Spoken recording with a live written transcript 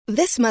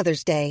This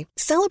Mother's Day,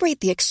 celebrate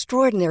the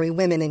extraordinary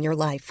women in your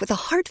life with a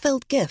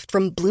heartfelt gift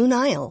from Blue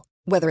Nile.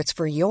 Whether it's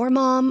for your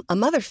mom, a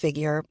mother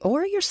figure,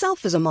 or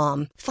yourself as a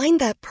mom, find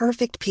that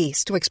perfect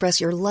piece to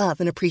express your love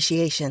and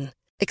appreciation.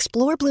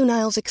 Explore Blue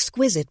Nile's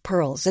exquisite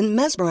pearls and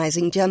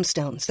mesmerizing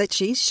gemstones that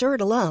she's sure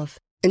to love.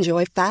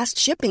 Enjoy fast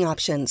shipping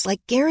options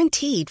like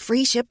guaranteed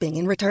free shipping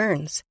and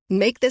returns.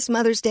 Make this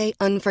Mother's Day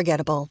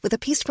unforgettable with a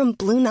piece from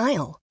Blue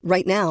Nile.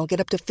 Right now, get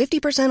up to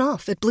 50%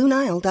 off at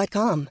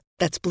BlueNile.com.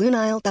 That's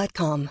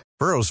BlueNile.com.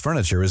 Burrow's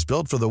furniture is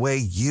built for the way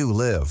you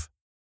live.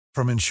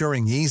 From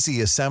ensuring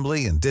easy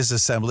assembly and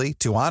disassembly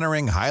to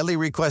honoring highly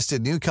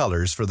requested new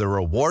colors for their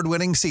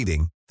award-winning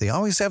seating, they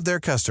always have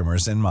their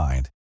customers in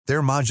mind.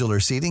 Their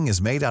modular seating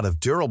is made out of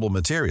durable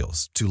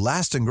materials to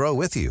last and grow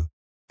with you.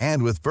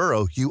 And with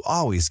Burrow, you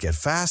always get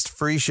fast,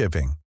 free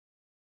shipping.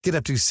 Get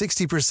up to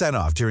 60%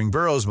 off during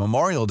Burrow's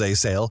Memorial Day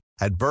sale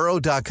at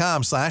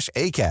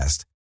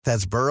burrow.com/ACAST.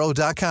 That's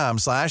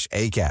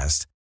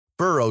burrow.com/ACAST.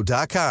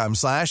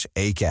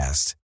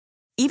 burrow.com/ACAST.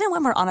 Even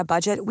when we're on a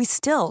budget, we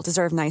still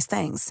deserve nice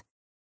things.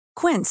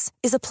 Quince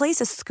is a place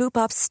to scoop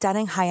up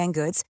stunning high-end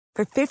goods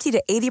for 50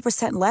 to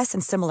 80% less than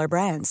similar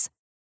brands.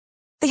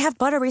 They have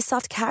buttery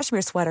soft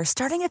cashmere sweaters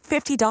starting at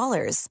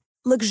 $50,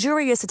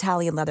 luxurious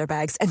Italian leather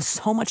bags, and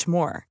so much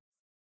more.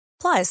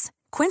 Plus,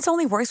 Quince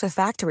only works with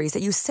factories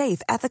that use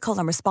safe, ethical,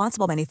 and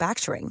responsible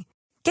manufacturing.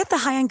 Get the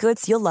high-end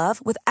goods you'll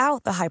love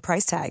without the high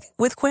price tag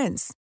with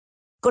Quince.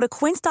 Go to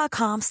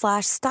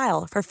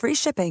quince.com/style for free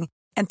shipping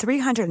and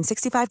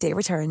 365-day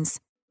returns.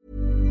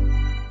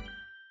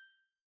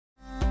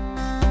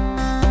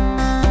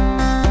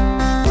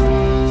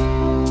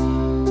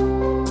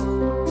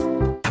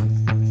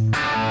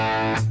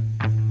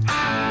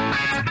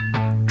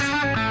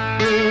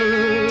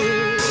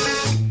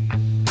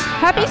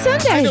 Happy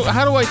Sunday.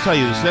 How do I tell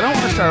you this? I don't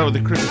want to start out with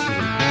a criticism.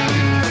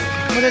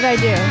 What did I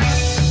do?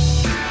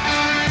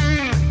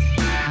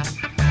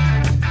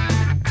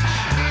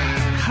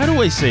 How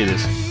do I say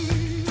this?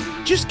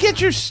 Just get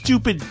your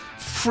stupid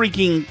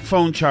freaking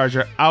phone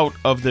charger out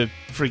of the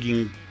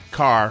freaking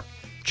car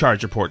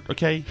charger port,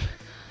 okay?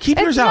 Keep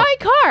yours out.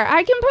 It's my car.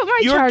 I can put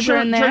my charger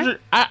in there.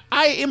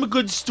 I am a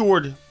good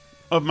steward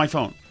of my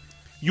phone.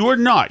 You're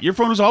not. Your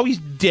phone is always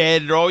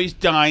dead or always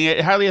dying.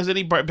 It hardly has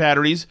any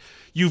batteries.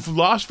 You've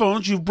lost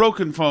phones. You've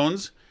broken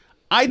phones.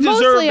 I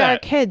deserve Mostly that. Our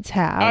kids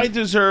have. I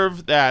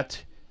deserve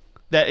that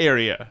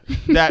area,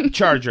 that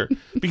charger,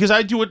 because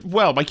I do it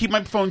well. I keep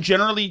my phone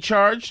generally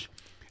charged.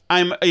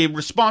 I'm a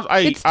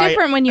It's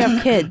different when you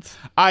have kids.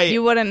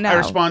 You wouldn't know. I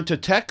respond to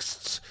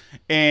texts,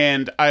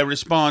 and I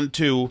respond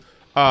to.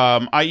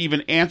 I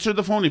even answer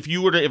the phone. If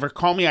you were to ever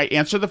call me, I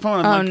answer the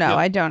phone.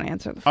 I don't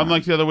answer the phone. I'm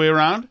like the other way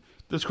around.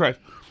 That's correct.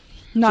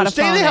 Not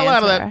so a phone stay the hell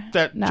answer. out of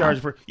that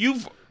charger.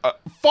 You've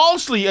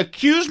falsely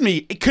accused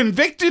me,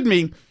 convicted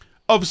me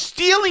of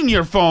stealing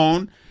your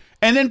phone,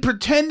 and then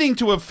pretending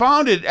to have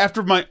found it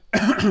after my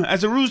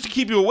as a ruse to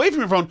keep you away from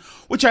your phone,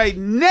 which I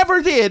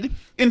never did.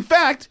 In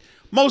fact,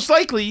 most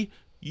likely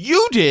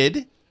you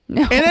did,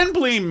 and then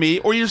blame me,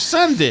 or your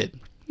son did.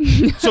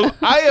 So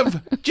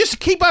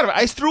just keep out of it.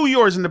 I threw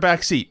yours in the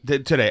back seat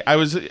today.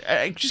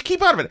 Just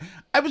keep out of it.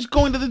 I was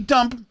going to the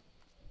dump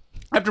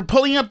after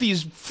pulling up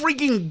these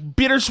freaking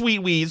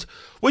bittersweet weeds,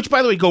 which,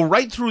 by the way, go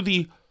right through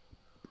the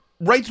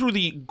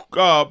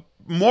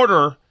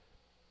mortar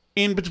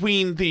in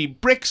between the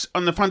bricks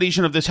on the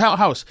foundation of this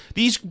house.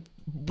 These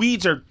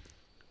weeds are...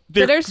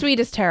 Bittersweet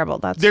is terrible.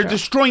 They're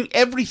destroying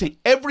everything.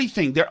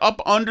 Everything. They're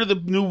up under the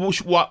new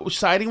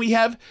siding we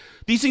have.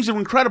 These things are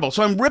incredible.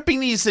 So I'm ripping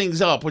these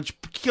things up, which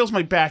kills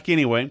my back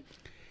anyway.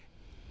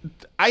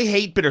 I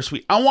hate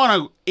bittersweet. I want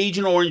to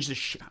Agent Orange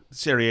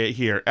this area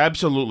here.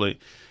 Absolutely.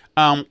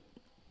 And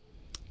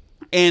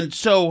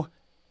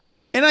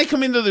I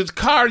come into this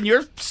car, and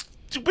your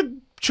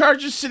stupid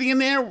charger's sitting in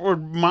there, or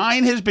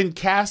mine has been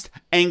cast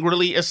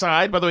angrily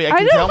aside. By the way,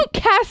 I don't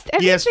cast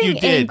anything yes, you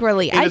did.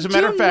 angrily. And as a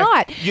matter of fact,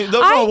 I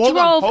drove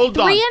hold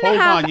on,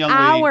 3.5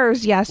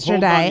 hours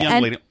yesterday.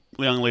 Hold on,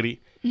 young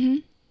lady. Mm-hmm.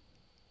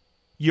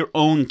 Your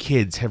own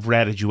kids have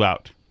ratted you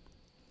out.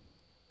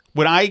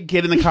 When I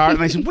get in the car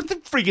and I say, "What the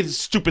freaking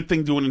stupid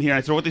thing doing in here?"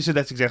 I throw what they said.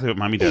 That's exactly what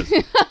mommy does.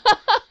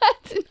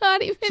 It's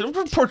not even. So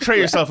don't portray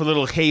yourself a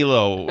little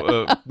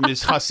halo,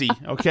 Miss Hussey.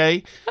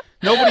 Okay.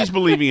 Nobody's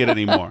believing it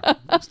anymore.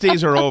 These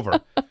days are over.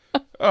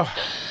 Oh.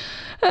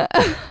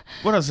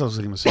 What else was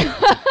I going to say?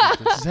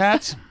 Is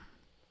that?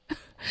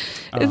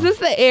 Is this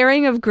the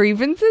airing of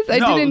grievances? I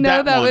didn't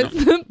know that was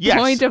the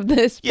point of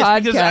this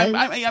podcast. Because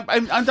I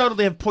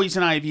undoubtedly have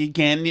poison ivy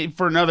again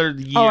for another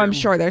year. Oh, I'm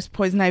sure there's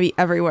poison ivy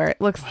everywhere. It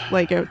looks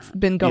like it's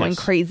been going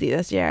crazy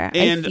this year.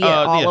 And, I see it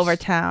all over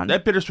town.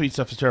 That bittersweet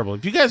stuff is terrible.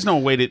 If you guys know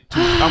a way to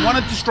I want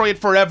to destroy it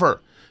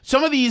forever.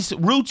 Some of these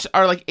roots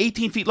are like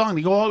 18 feet long.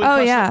 They go all the way across.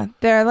 Oh, yeah.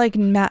 They're like,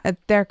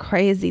 they're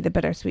crazy, the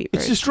bittersweet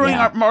roots. It's destroying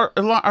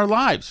our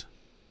lives.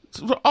 It's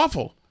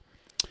awful.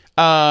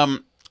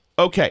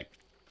 Okay.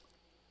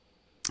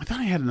 I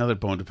thought I had another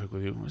bone to pick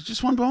with you. Was it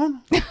just one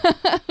bone?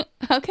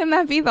 How can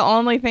that be the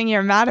only thing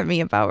you're mad at me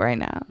about right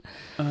now?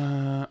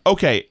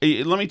 Okay.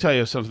 Let me tell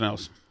you something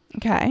else.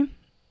 Okay.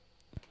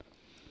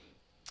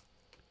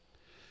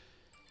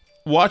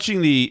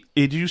 watching the.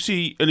 Did you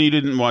see? And you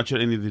didn't watch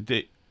it any of the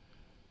day.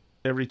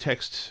 Every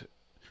text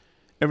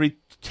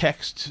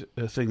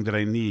thing that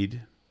I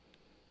need.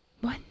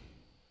 What?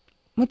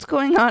 What's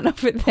going on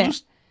over there?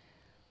 Who's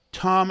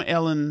Tom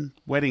Ellen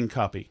wedding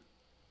copy?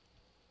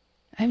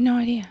 I have no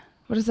idea.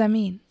 What does that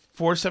mean?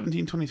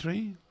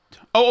 4/17/23.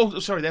 Oh,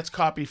 sorry. That's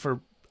copy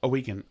for a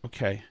weekend.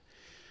 Okay.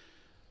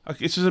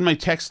 This is in my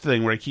text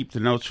thing where I keep the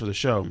notes for the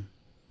show.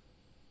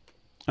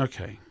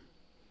 Okay.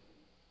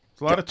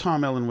 It's a lot of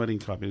Tom Ellen wedding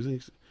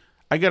copies.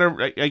 I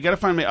gotta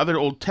find my other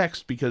old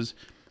text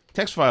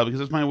file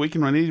because it's my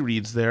Weekend 180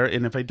 reads there,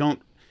 and if I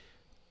don't,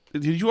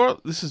 this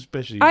is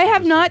especially. I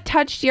have not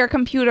touched your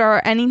computer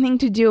or anything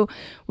to do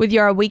with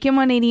your Weekend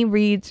 180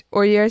 reads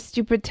or your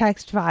stupid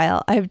text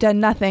file. I have done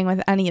nothing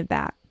with any of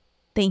that.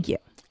 Thank you.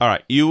 All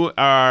right,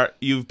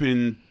 you've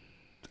been.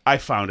 I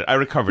found it. I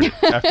recovered it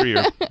after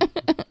your.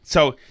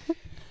 So,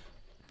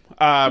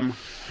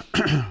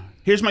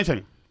 here's my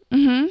thing.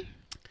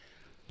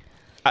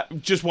 Mm-hmm.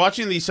 Just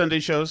watching these Sunday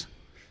shows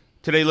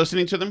today,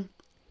 listening to them,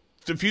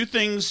 a few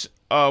things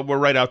were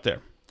right out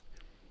there.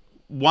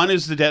 One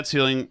is the debt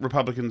ceiling.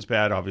 Republicans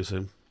bad, obviously.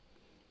 Right.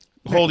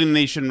 Holding the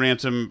nation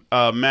ransom.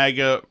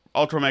 MAGA,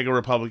 ultra MAGA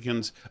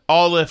Republicans,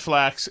 all the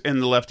flacks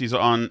and the lefties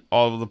on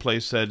all over the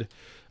place said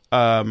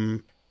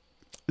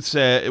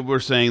we're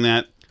saying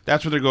that.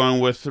 That's what they're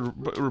going with, the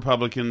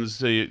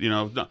Republicans.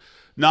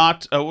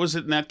 Not was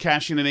it not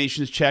cashing the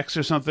nation's checks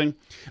or something?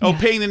 Yeah. Oh,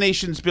 paying the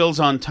nation's bills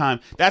on time.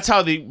 That's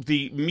how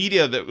the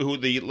media,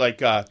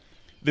 the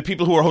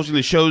people who are hosting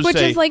the shows Which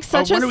say. Which is like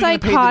such a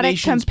psychotic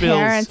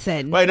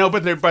comparison. Well, I know,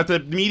 but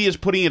the media is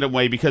putting it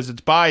away because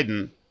it's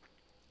Biden,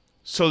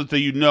 so that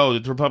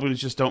that the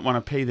Republicans just don't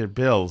want to pay their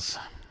bills.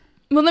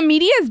 Well, the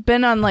media has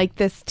been on like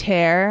this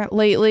tear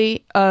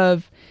lately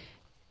of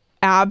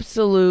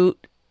absolute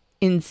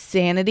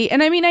insanity.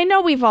 And I mean, I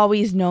know we've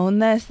always known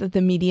this, that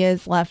the media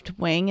is left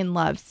wing and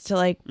loves to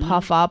like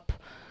puff up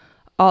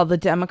all the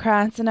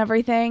Democrats and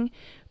everything.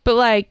 But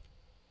like,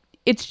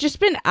 it's just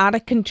been out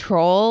of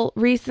control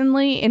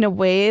recently in a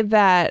way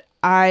that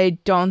I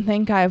don't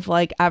think I've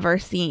like ever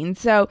seen.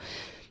 So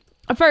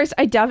first,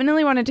 I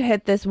definitely wanted to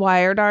hit this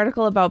Wired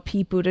article about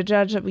Pete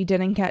Buttigieg that we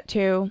didn't get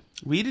to.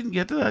 We didn't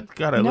get to that?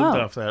 God, I lived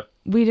off that.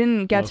 We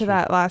didn't get to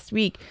that last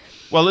week.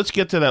 Well, let's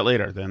get to that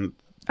later then.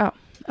 Oh.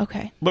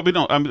 Okay. But we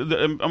don't. I'm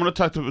going to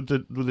talk with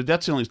the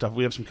debt ceiling stuff.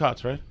 We have some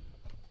cuts, right?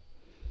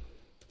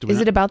 Is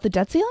it about the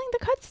debt ceiling, the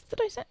cuts that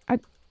I sent?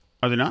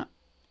 Are they not?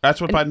 That's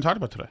what Biden talked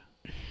about today.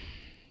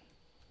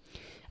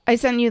 I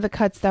sent you the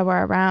cuts that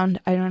were around.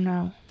 I don't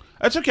know.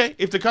 That's okay.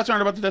 If the cuts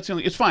aren't about the debt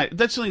ceiling, it's fine.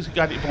 Debt ceiling's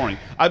got it boring.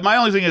 My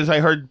only thing is I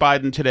heard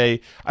Biden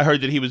today. I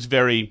heard that he was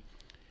very,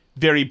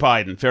 very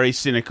Biden, very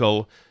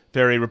cynical,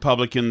 very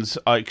Republicans,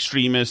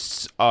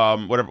 extremists,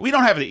 whatever. We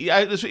don't have any.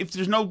 If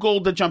there's no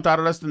gold that jumped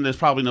out at us, then there's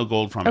probably no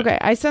gold from it. Okay,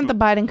 I sent the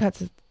Biden cuts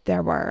that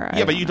there were.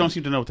 Yeah, but you don't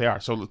seem to know what they are.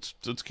 So let's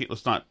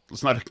not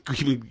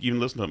even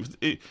listen to them.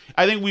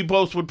 I think we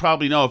both would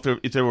probably know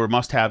if there were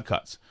must-have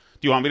cuts.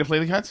 Do you want me to play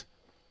the cuts?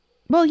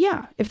 Well,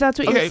 yeah, if that's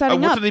what you're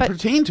setting up. What do they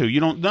pertain to? You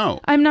don't know.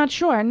 I'm not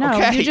sure. No,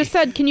 okay. You just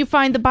said, can you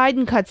find the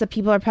Biden cuts that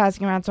people are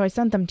passing around? So I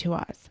sent them to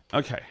us.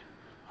 Okay,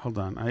 hold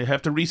on. I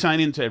have to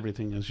re-sign into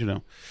everything, as you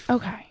know.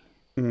 Okay.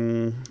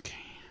 Okay.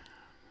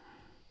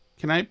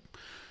 Can I?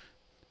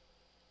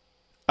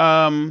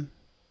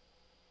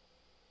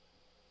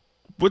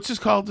 What's this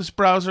called? This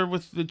browser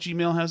with the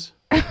Gmail has?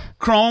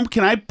 Chrome.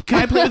 Can I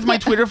play with my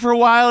Twitter for a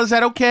while? Is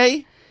that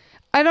okay?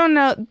 I don't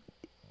know.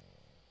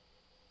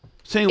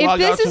 If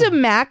this is a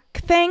Mac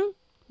thing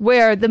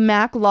where the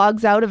Mac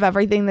logs out of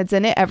everything that's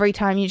in it every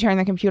time you turn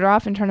the computer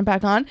off and turn it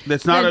back on,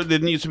 that's not.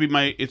 It needs to be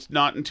my. It's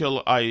not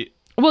until I.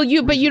 Well,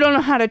 but you don't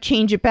know how to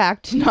change it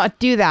back to not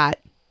do that.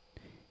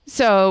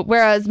 So,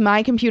 whereas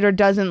my computer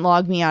doesn't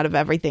log me out of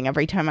everything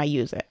every time I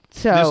use it.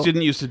 So this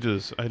didn't used to do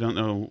this. I don't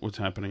know what's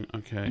happening.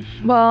 Okay.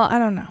 Well, I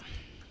don't know.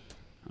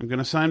 I'm going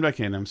to sign back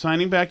in. I'm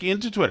signing back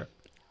into Twitter.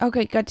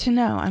 Okay, good to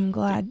know. I'm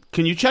glad.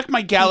 Can you check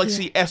my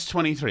Galaxy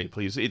S23,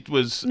 please? It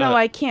was... No,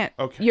 I can't.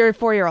 Okay. Your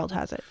 4-year-old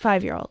has it.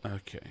 5-year-old.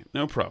 Okay,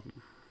 no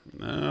problem.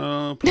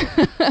 No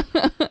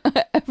problem.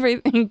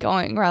 Everything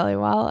going really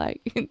well, I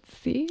can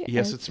see.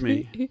 Yes, it's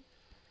me.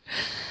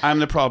 I'm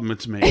the problem.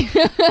 It's me.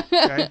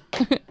 Okay?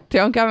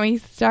 Don't get me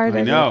started.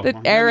 I know.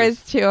 With the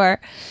Eras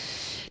Tour.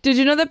 Did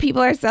you know that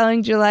people are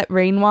selling Gillette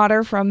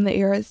rainwater from the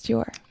Eras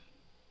Tour?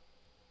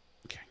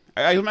 Okay.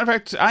 As a matter of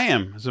fact, I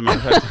am. As a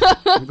matter of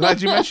fact, I'm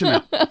glad you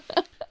mentioned that.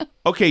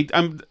 Okay,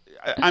 I'm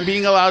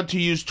being allowed to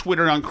use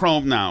Twitter on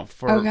Chrome now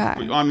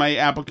on my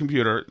Apple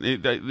computer.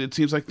 It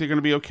seems like they're going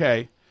to be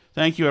okay.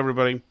 Thank you,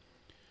 everybody.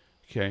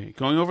 Okay,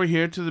 going over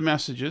here to the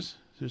messages.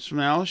 There's from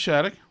Alice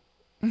Shattuck.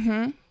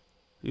 Mm-hmm.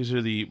 These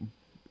are the...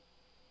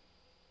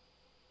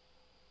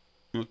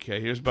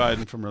 Okay, here's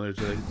Biden from earlier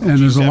today. And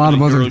there's a lot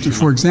of other,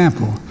 for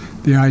example,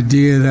 the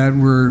idea that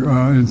we're,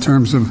 in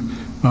terms of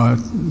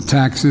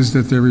taxes,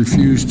 that they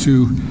refuse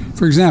to,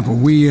 for example,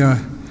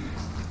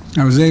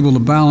 I was able to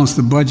balance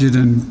the budget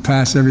and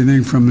pass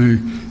everything from the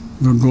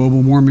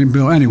global warming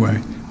bill.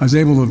 Anyway, I was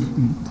able to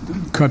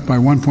cut by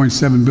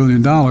 $1.7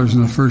 billion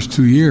in the first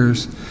 2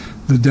 years,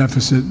 the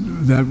deficit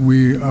that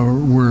we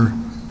were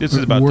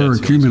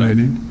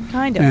accumulating.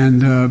 Kind of.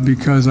 And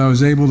because I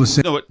was able to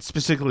say... No, it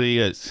specifically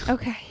is.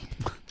 Okay.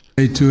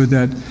 ...to it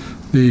that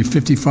the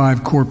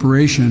 55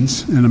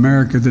 corporations in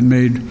America that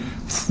made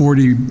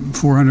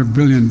 $400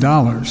 billion.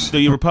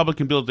 The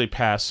Republican bill they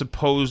passed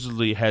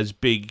supposedly has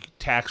big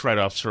tax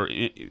write-offs for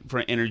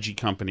energy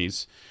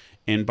companies,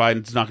 and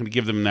Biden's not going to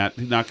give them that.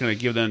 He's not going to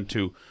give them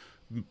to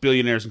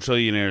billionaires and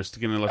trillionaires to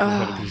get elected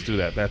Republicans to do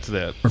that. That's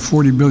that. For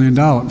 $400 billion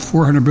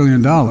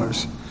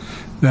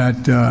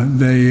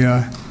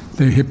that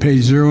they pay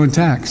zero in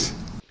tax.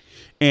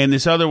 And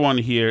this other one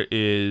here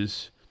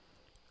is...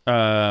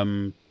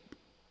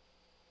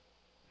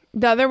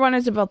 the other one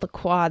is about the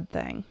Quad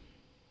thing.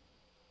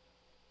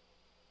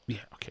 Yeah,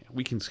 okay.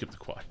 We can skip the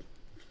Quad.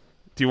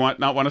 Do you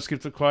not want to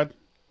skip the Quad?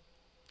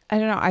 I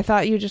don't know. I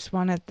thought you just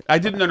wanted... I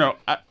didn't... No.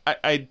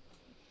 I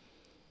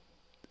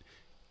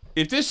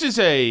if this is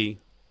a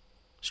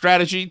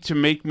strategy to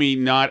make me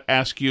not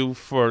ask you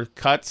for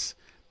cuts,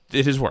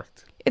 it has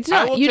worked. It's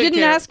not. You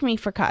didn't ask me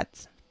for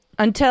cuts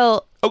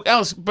until... Oh,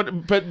 Alice,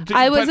 but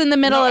I was in the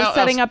middle of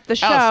setting up the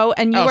show,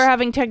 and you were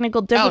having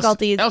technical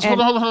difficulties. Alice, hold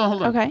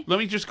on. Okay. Let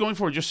me just going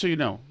forward, just so you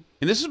know.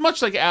 And this is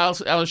much like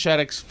Alice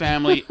Shattuck's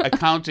family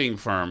accounting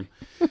firm,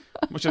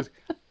 which is,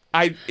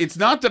 it's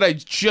not that I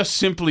just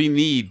simply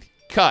need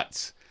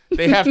cuts;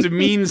 they have to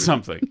mean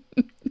something,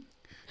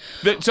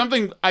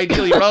 something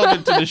ideally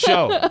relevant to the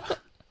show.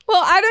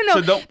 Well, I don't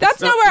know.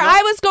 That's not where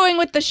I was going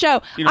with the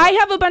show. I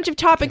have a bunch of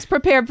topics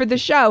prepared for the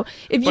show.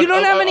 If you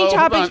don't have any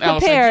topics prepared,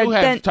 Alice, I do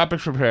have then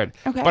topics prepared.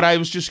 Okay. But I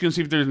was just going to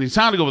see if there's any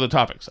sound to go with the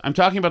topics. I'm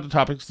talking about the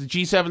topics, the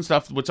G7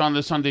 stuff, what's on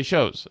the Sunday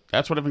shows.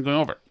 That's what I've been going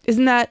over.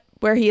 Isn't that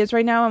where he is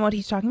right now and what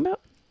he's talking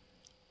about?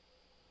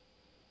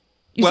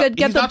 You said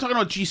he's not talking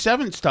about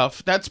G7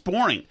 stuff. That's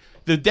boring.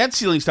 The debt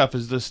ceiling stuff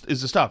is the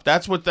stuff.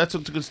 That's what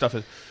the good stuff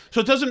is.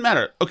 So it doesn't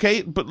matter,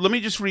 okay? But let me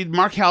just read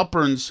Mark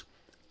Halpern's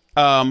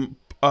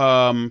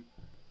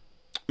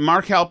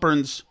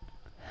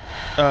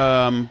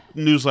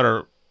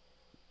newsletter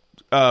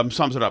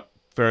sums it up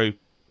very,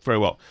 very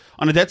well.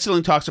 On the debt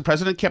ceiling talks, the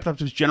president kept up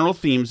his general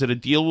themes that a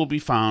deal will be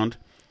found,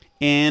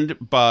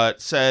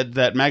 but said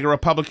that MAGA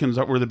Republicans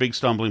were the big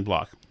stumbling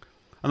block.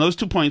 On those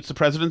 2 points, the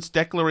president's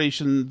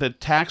declaration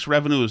that tax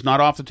revenue is not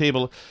off the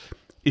table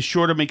is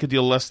sure to make a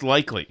deal less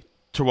likely.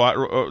 And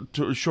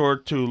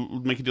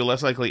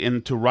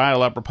to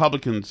rile up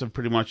Republicans of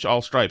pretty much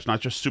all stripes,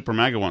 not just super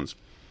MAGA ones.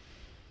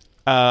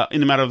 In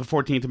the matter of the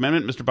 14th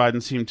Amendment, Mr.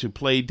 Biden seemed to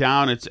play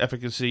down its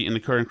efficacy in the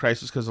current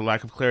crisis because of the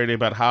lack of clarity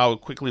about how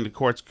quickly the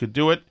courts could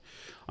do it.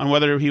 On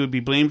whether he would be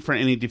blamed for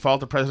any default,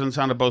 the president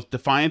sounded both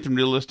defiant and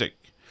realistic.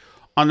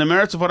 On the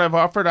merits of what I've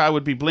offered, I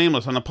would be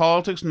blameless. On the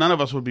politics, none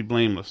of us would be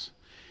blameless.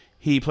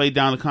 He played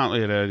down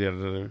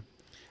the...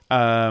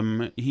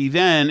 he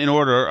then, in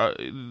order...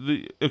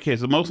 so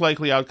the most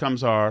likely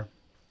outcomes are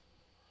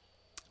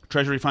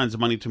Treasury finds the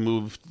money to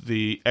move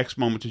the X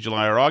moment to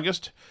July or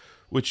August,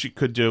 which it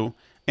could do.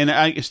 And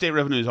state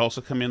revenues also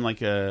come in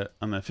like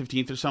on the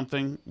 15th or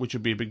something, which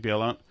would be a big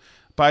bailout.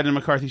 Biden and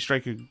McCarthy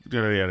strike.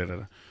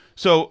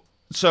 So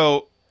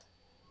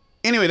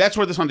anyway, that's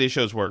where the Sunday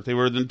shows were. They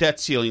were the debt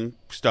ceiling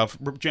stuff.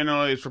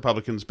 Generally, it's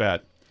Republicans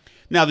bad.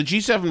 Now, the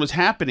G7 was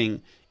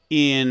happening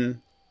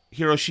in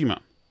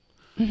Hiroshima,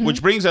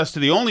 which brings us to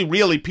the only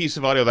really piece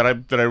of audio that I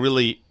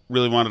really,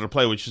 really wanted to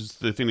play, which is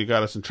the thing that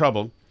got us in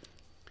trouble.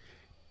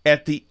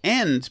 At the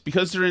end,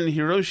 because they're in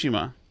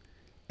Hiroshima,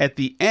 at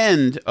the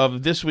end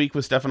of This Week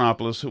with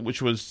Stephanopoulos,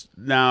 which was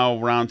now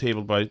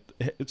roundtabled by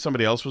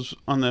somebody else was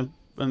on the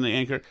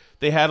anchor,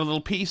 they had a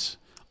little piece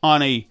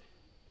on a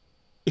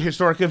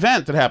historic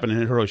event that happened in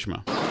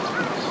Hiroshima.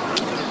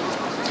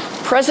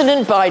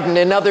 President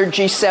Biden and other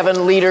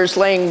G7 leaders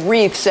laying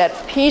wreaths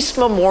at Peace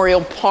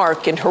Memorial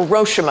Park in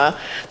Hiroshima,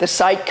 the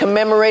site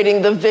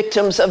commemorating the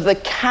victims of the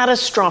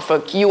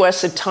catastrophic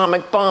U.S.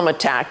 atomic bomb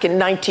attack in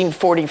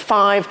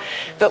 1945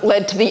 that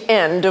led to the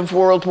end of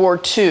World War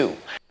II.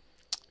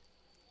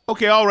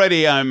 Okay,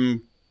 already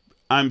I'm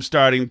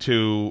starting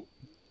to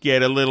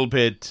get a little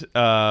bit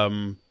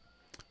red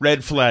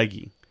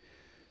flaggy.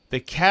 The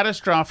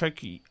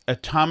catastrophic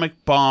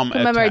atomic bomb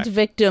commemorates attack.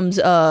 Victims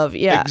of,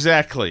 yeah.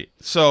 Exactly.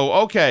 So,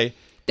 okay.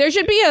 There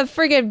should be a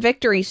friggin'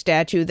 victory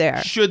statue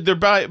there. Should there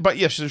be? But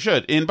yes, there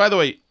should. And by the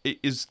way,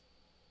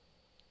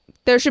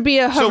 there should be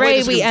a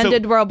hooray, we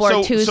ended World War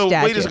II statue. So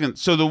wait a second.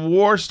 So the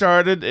war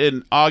started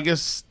in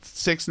August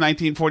 6,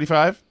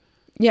 1945?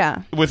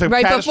 Yeah. With a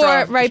right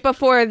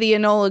before the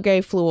Enola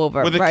Gay flew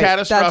over. With a right.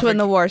 catastrophic... That's when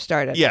the war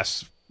started.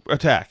 Yes.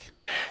 Attack.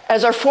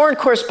 As our foreign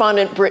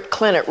correspondent Britt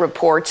Clennett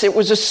reports, it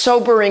was a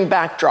sobering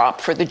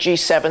backdrop for the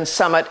G7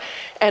 summit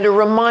and a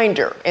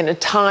reminder in a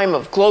time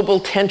of global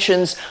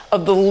tensions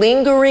of the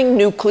lingering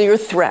nuclear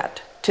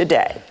threat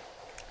today.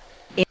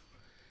 The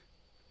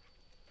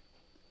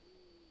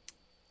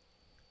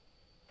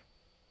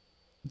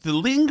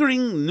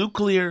lingering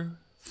nuclear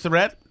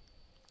threat?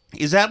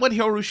 Is that what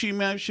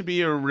Hiroshima should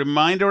be a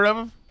reminder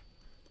of?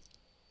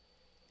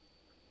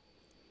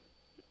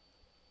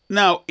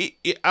 Now,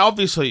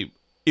 obviously...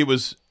 It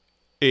was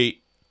a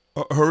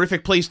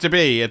horrific place to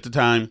be at the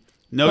time.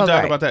 No doubt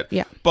right. about that.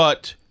 Yeah.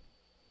 But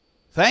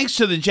thanks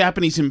to the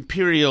Japanese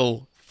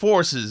imperial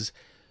forces,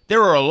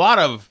 there are a lot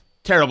of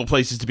terrible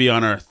places to be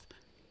on Earth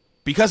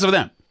because of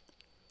them.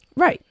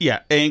 Right.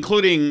 Yeah,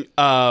 including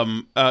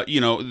the and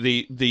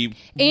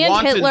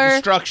wanted Hitler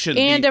destruction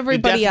and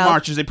everybody the death else.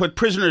 marches they put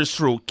prisoners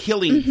through,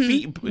 killing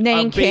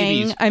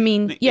babies. I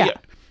mean, yeah,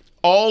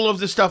 all of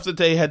the stuff that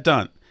they had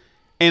done,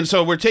 and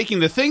so we're taking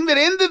the thing that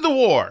ended the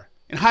war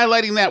and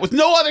highlighting that with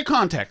no other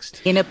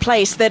context. In a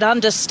place that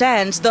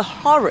understands the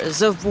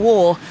horrors of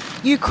war,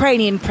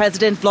 Ukrainian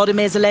President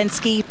Volodymyr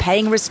Zelensky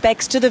paying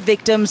respects to the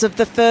victims of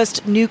the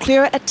first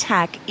nuclear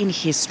attack in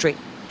history.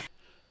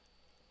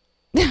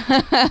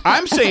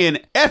 I'm saying,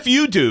 F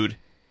you, dude.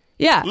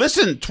 yeah,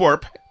 Listen,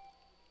 twerp.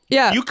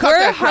 yeah. You cut We're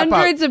that crap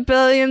hundreds out. of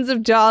billions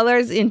of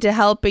dollars into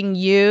helping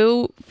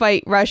you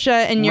fight Russia,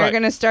 and you're Right.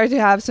 going to start to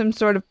have some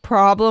sort of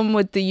problem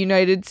with the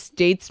United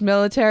States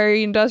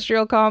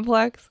military-industrial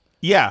complex.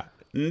 Yeah.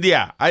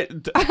 Yeah. I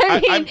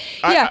mean,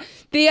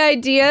 the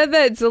idea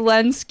that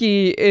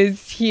Zelensky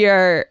is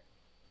here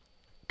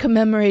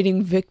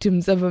commemorating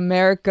victims of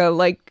America,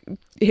 like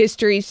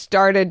history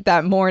started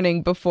that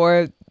morning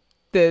before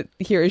the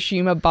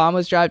Hiroshima bomb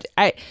was dropped.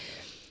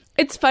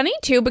 It's funny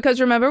too,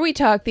 because remember we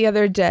talked the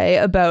other day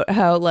about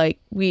how like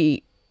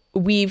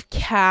we've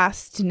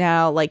cast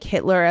now like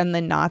Hitler and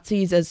the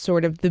Nazis as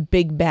sort of the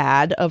big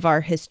bad of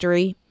our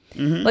history.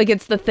 Mm-hmm. Like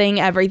it's the thing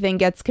everything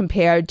gets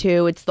compared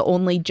to. It's the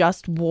only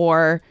just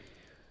war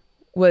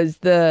was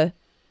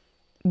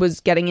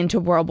getting into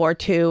World War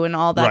II and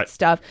all that Right.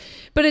 stuff.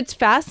 But it's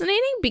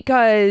fascinating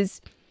because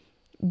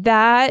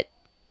that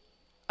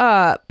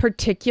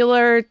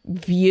particular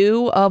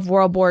view of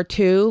World War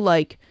II,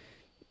 like,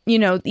 you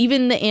know,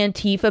 even the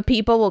Antifa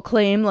people will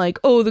claim like,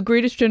 oh, the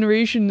greatest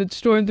generation that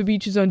stormed the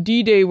beaches on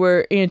D-Day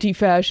were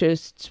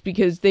anti-fascists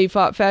because they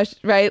fought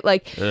fascists, right?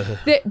 Like,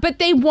 but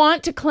they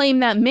want to claim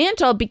that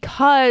mantle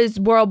because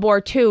World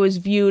War II is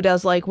viewed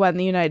as like when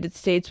the United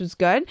States was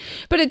good.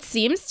 But it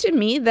seems to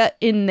me that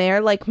in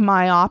their like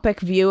myopic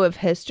view of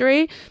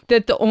history,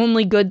 that the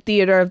only good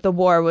theater of the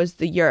war was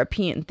the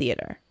European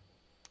theater.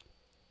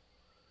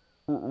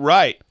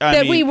 Right.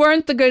 That we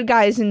weren't the good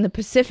guys in the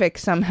Pacific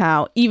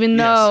somehow, even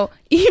though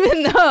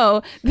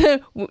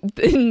the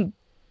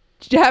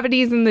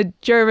Japanese and the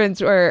Germans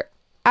were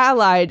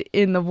allied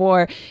in the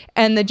war,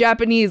 and the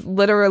Japanese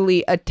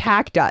literally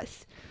attacked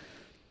us.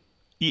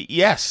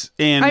 Yes,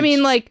 and I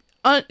mean, like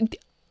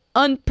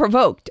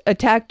unprovoked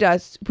attacked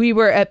us. We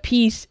were at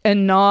peace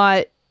and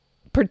not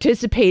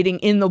participating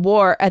in the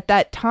war at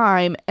that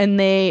time, and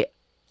they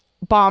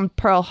bombed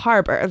Pearl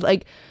Harbor.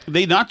 Like,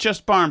 they not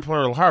just bombed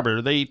Pearl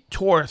Harbor, they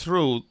tore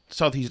through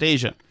Southeast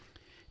Asia.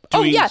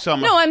 Oh yeah,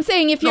 no, I'm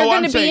saying if you're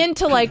going to be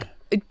into like,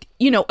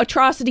 you know,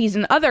 atrocities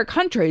in other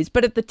countries,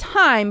 but at the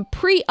time,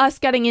 pre us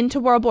getting into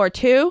World War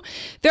II,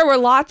 there were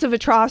lots of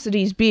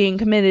atrocities being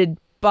committed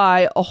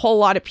by a whole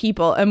lot of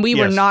people, and we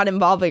were not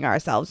involving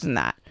ourselves in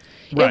that.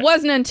 Right. It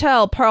wasn't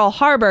until Pearl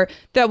Harbor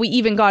that we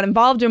even got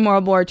involved in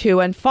World War II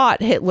and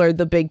fought Hitler,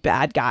 the big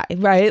bad guy,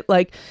 right?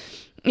 Like,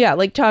 yeah,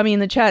 like Tommy in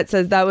the chat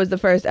says that was the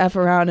first F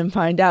around and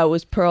find out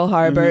was Pearl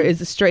Harbor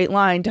is a straight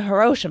line to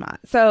Hiroshima.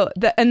 So,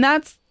 and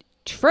that's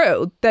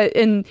true.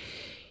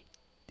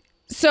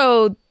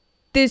 So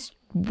this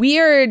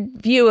weird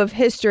view of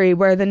history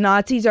where the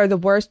Nazis are the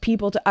worst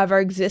people to ever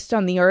exist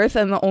on the earth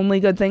and the only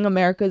good thing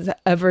America's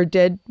ever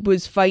did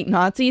was fight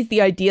Nazis,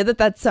 the idea that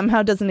that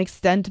somehow doesn't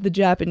extend to the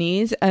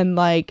Japanese and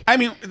like, I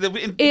mean,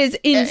 is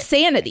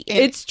insanity.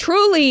 It's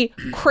truly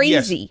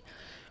crazy. Yes.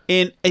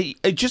 And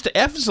just to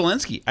F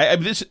Zelensky,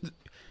 this,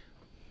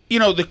 you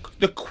know, the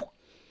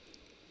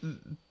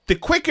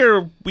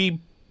quicker we,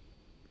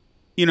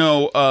 you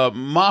know,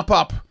 mop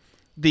up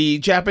the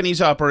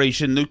Japanese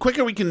operation, the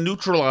quicker we can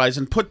neutralize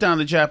and put down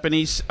the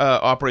Japanese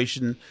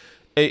operation,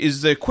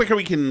 is the quicker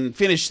we can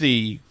finish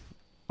the.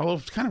 Although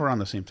it's kind of around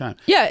the same time.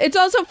 Yeah, it's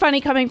also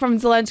funny coming from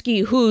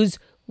Zelensky, who's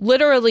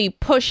literally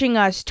pushing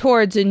us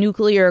towards a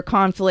nuclear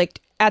conflict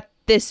at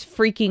this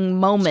freaking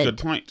moment. That's a good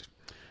point.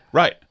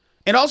 Right.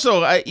 And also,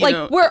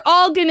 we're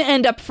all going to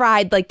end up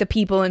fried like the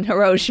people in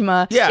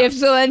Hiroshima if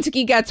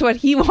Zelensky gets what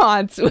he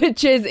wants,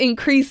 which is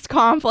increased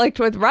conflict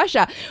with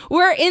Russia.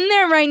 We're in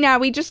there right now.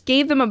 We just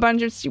gave them a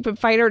bunch of stupid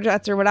fighter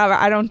jets or whatever.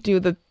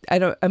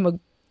 I'm a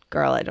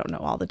girl. I don't know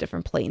all the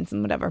different planes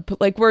and whatever. But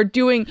like we're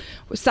doing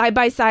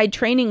side-by-side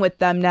training with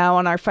them now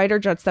on our fighter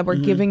jets that we're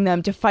giving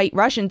them to fight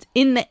Russians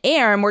in the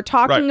air. And we're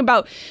talking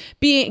about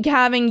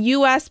having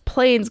U.S.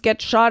 planes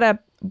get shot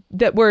up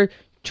that we're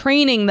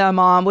training them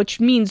on, which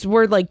means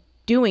we're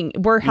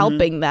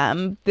helping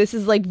them. This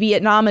is like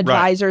Vietnam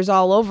advisors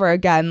all over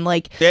again.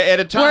 Like at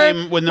a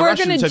time when the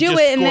Russians have just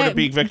scored a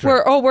big victory.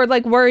 We're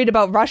like worried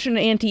about Russian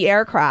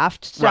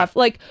anti-aircraft stuff.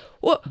 Like,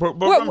 how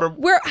are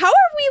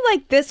we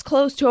like this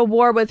close to a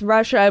war with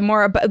Russia? And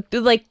more about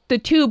like the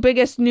two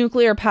biggest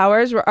nuclear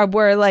powers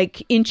were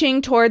like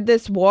inching toward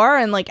this war,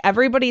 and like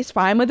everybody's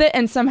fine with it,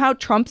 and somehow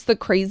Trump's the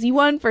crazy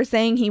one for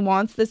saying he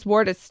wants this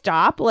war to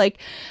stop. Like,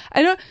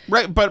 I don't.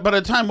 Right, but at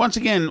a time once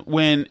again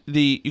when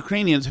the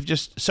Ukrainians have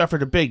just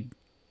suffered a big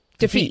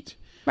defeat.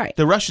 Right.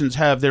 The Russians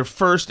have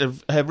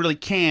really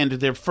canned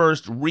their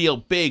first real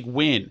big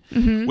win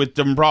with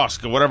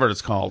Dombrovsk, or whatever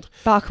it's called.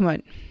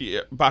 Bakhmut.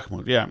 Yeah,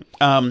 Bakhmut, yeah.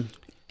 And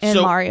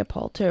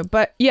Mariupol, too.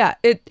 But, yeah,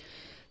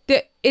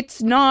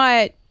 it's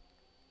not...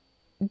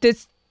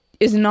 This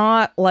is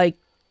not, like,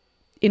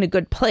 in a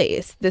good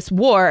place, this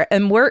war,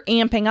 and we're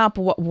amping up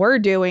what we're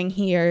doing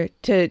here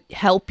to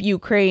help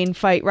Ukraine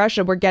fight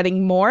Russia. We're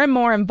getting more and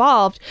more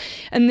involved,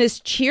 and this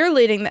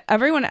cheerleading that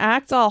everyone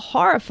acts all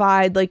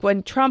horrified, like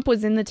when Trump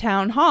was in the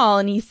town hall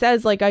and he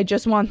says, like, I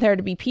just want there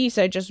to be peace,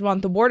 I just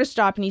want the war to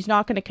stop, and he's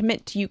not going to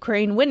commit to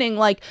Ukraine winning.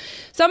 Like,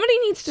 somebody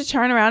needs to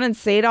turn around and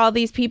say to all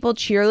these people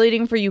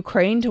cheerleading for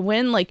Ukraine to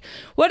win, like,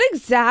 what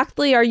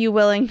exactly are you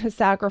willing to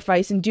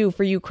sacrifice and do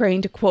for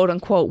Ukraine to quote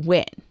unquote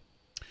win?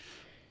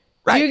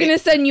 Right. You're going to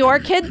send your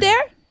kid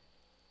there?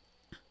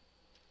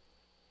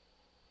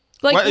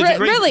 Like, well,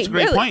 really,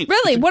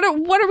 what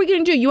are we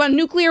going to do? You want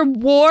nuclear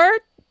war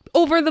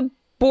over the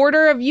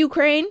border of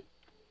Ukraine?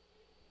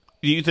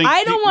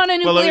 I don't want a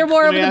nuclear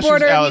war over the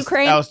border of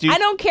Ukraine. Alice, I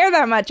don't care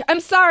that much. I'm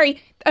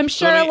sorry. I'm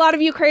sure a lot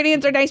of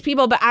Ukrainians are nice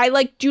people, but I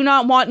do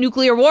not want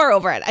nuclear war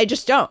over it. I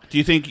just don't. Do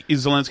you think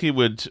Zelensky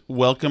would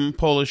welcome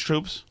Polish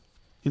troops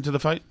into the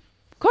fight?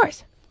 Of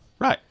course.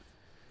 Right.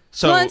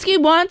 So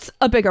Zelensky wants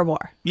a bigger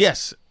war.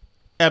 Yes.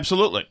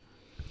 Absolutely.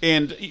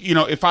 And,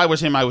 if I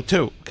was him, I would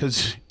too.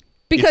 Because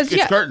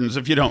it's curtains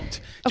if you don't.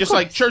 Just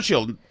like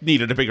Churchill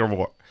needed a bigger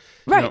war.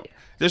 Right.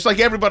 Just like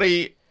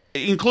everybody,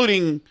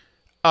 including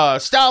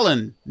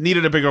Stalin,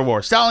 needed a bigger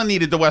war. Stalin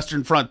needed the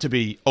Western Front to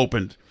be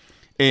opened.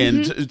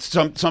 And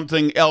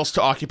something else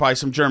to occupy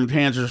some German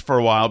panzers for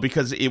a while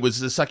because it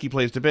was a sucky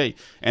place to be.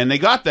 And they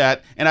got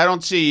that. And I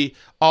don't see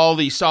all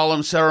the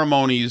solemn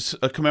ceremonies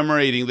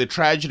commemorating the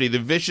tragedy, the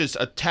vicious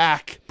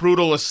attack,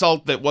 brutal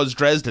assault that was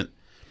Dresden.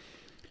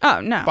 Oh,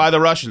 no. By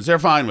the Russians. They're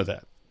fine with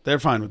that.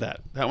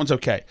 That one's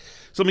okay.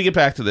 So let me get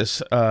back to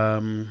this.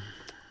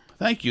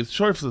 Thank you.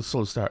 Sorry for the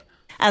slow start.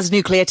 As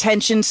nuclear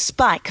tensions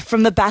spike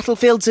from the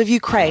battlefields of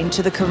Ukraine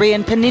to the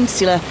Korean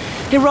Peninsula,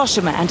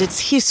 Hiroshima and its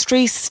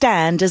history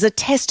stand as a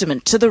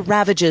testament to the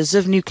ravages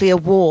of nuclear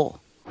war.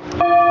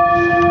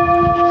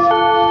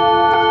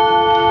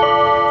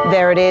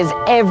 There it is,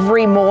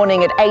 every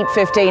morning at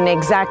 8:15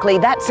 exactly.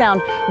 That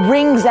sound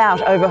rings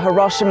out over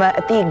Hiroshima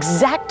at the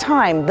exact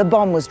time the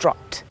bomb was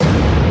dropped.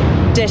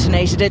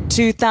 Detonated at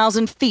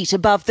 2,000 feet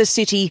above the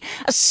city,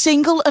 a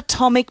single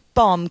atomic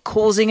bomb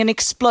causing an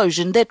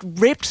explosion that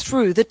ripped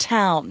through the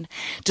town,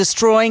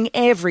 destroying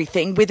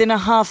everything within a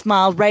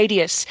half-mile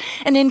radius,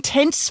 an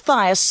intense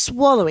fire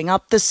swallowing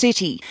up the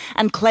city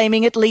and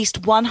claiming at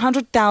least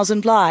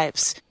 100,000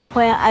 lives.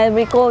 When I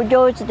recall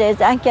those days,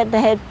 I get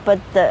hurt,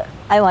 but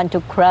I want to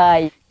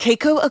cry.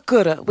 Keiko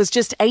Agura was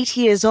just 8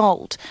 years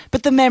old,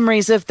 but the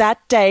memories of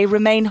that day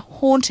remain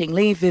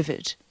hauntingly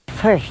vivid.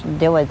 First,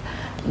 there was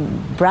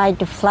bright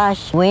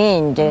flash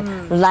wind,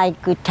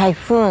 like a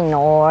typhoon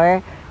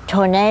or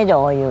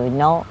tornado,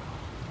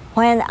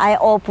 When I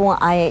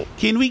open,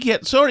 Can we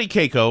get... Sorry,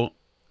 Keiko.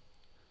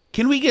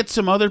 Can we get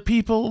some other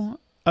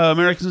people?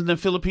 Americans in the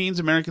Philippines,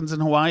 Americans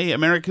in Hawaii,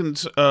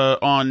 Americans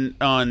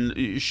on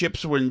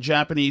ships when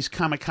Japanese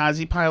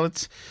kamikaze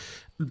pilots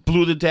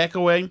blew the deck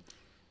away.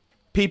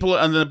 People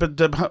on the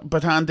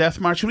Bataan Death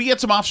March. Can we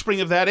get some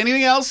offspring of that?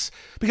 Anything else?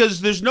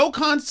 Because there's no...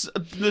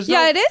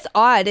 it is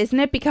odd, isn't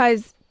it?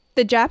 Because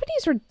the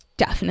Japanese were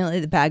definitely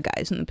the bad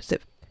guys in the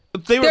Pacific.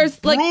 They were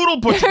brutal.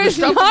 There's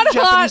not a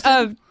lot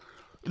of...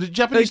 The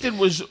Japanese did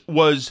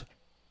was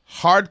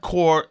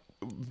hardcore,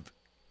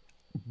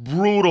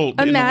 brutal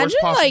in the worst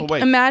possible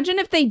way. Imagine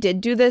if they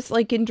did do this,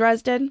 like in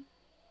Dresden.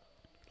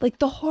 Like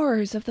the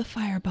horrors of the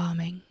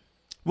firebombing.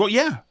 Well,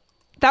 yeah.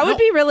 That would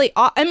be really...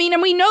 I mean,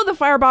 and we know the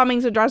fire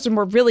bombings in Dresden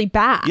were really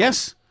bad.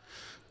 Yes.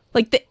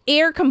 Like the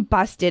air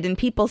combusted and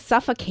people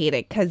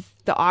suffocated because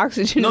the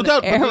oxygen in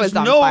the air was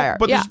on fire.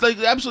 But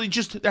there's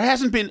absolutely there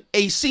hasn't been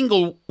a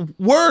single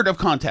word of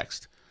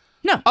context.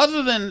 No.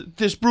 Other than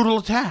this brutal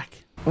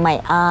attack.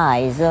 My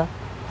eyes, I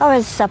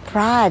was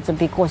surprised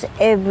because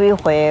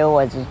everywhere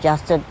was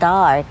just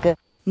dark.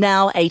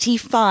 Now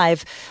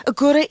 85,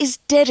 Agura is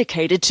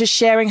dedicated to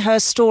sharing her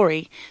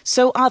story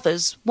so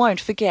others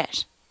won't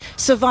forget.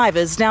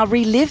 Survivors now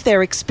relive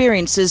their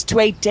experiences to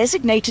a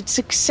designated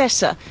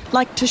successor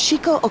like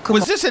Toshiko Okamoto.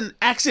 Was this an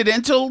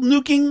accidental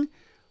nuking?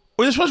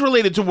 Well, this was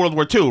related to World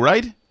War II,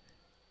 right?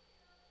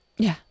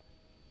 Yeah.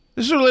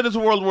 This is related to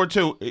World War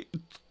II.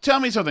 Tell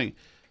me something.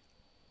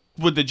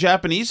 Would the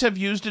Japanese have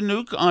used a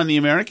nuke on the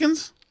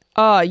Americans?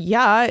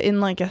 Yeah, in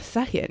like a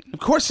second.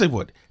 Of course they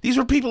would. These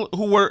were people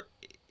who were...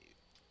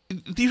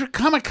 These were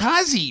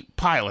kamikaze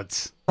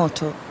pilots.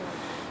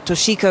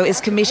 Toshiko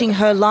is committing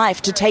her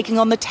life to taking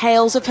on the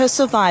tales of her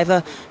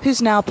survivor, who's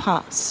now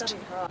passed.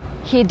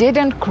 He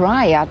didn't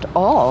cry at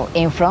all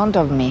in front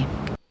of me.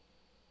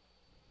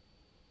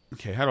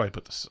 Okay, how do I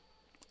put this?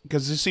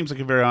 Because this seems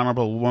like a very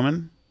honorable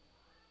woman.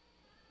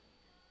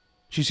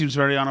 She seems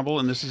very honorable,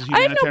 and this is a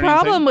I have no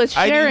problem with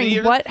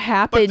sharing what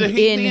happened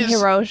in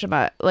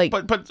Hiroshima.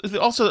 But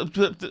also,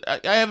 I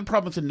have a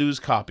problem with the news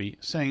copy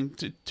saying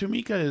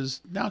Tomika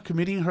is now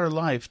committing her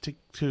life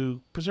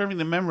to preserving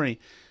the memory.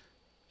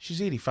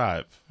 She's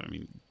 85. I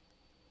mean,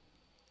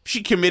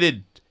 she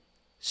committed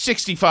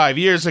 65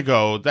 years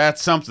ago.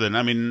 That's something.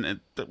 I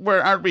mean,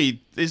 where aren't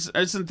we?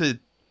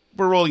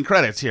 We're rolling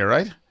credits here,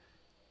 right?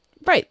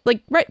 Right.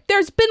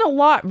 There's been a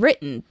lot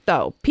written,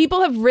 though.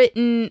 People have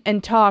written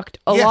and talked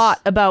a lot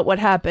about what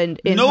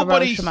happened in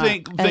Hiroshima.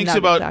 Nobody thinks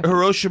about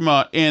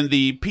Hiroshima and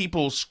the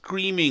people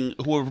screaming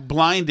who were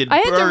blinded. I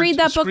had to read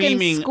that book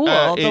in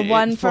school. The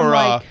one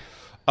from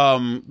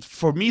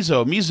for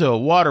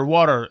miso,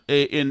 water.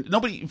 And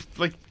nobody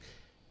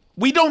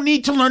we don't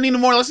need to learn any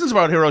more lessons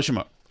about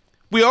Hiroshima.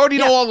 We already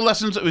know all the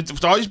lessons.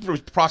 It's always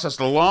processed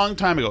a long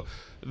time ago.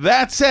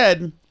 That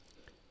said,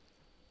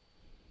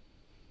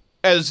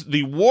 as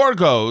the war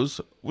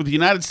goes with the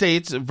United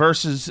States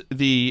versus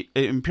the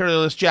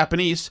imperialist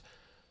Japanese,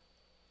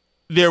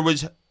 it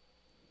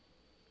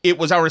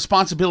was our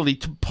responsibility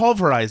to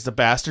pulverize the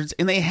bastards,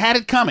 and they had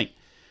it coming.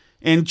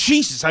 And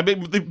Jesus, I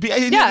mean,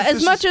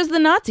 as much as the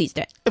Nazis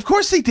did. Of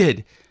course they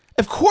did.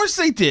 Of course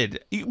they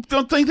did. You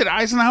don't think that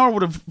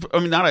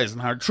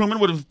Truman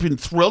would have been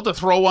thrilled to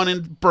throw one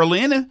in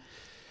Berlin?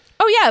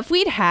 Oh, yeah. If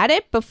we'd had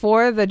it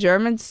before the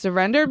Germans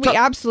surrendered, we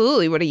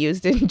absolutely would have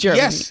used it in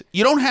Germany. Yes.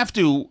 You don't have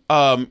to,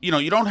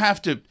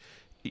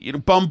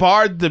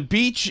 bombard the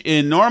beach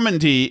in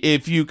Normandy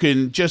if you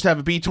can just have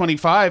a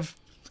B-25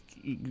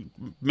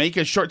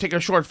 take a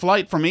short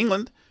flight from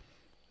England.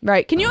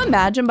 Right. Can you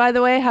imagine, by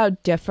the way, how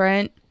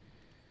different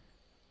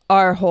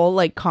our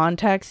whole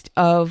context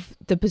of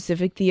the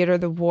Pacific Theater,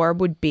 the war,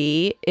 would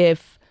be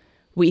if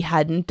we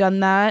hadn't done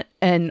that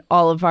and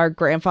all of our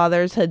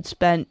grandfathers had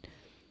spent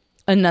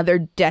another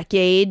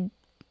decade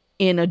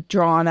in a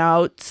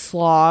drawn-out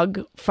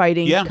slog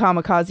fighting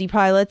kamikaze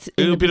pilots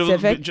in the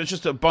Pacific?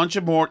 Just a bunch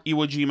of more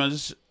Iwo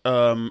Jimas,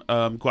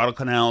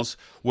 Guadalcanals,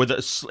 with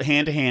a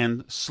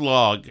hand-to-hand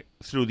slog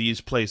through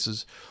these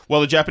places. Well,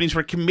 the Japanese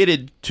were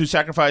committed to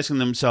sacrificing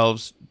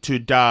themselves to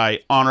die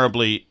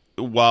honorably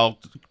while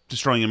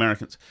destroying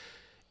Americans.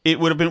 The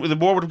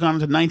war would have gone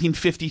into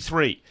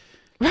 1953.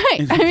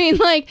 Right. I mean,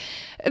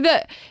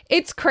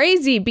 it's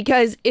crazy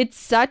because it's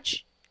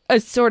such a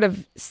sort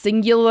of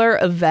singular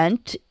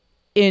event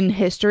in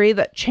history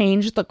that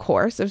changed the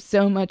course of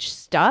so much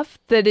stuff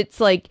that it's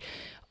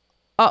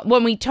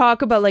when we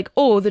talk about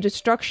the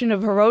destruction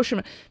of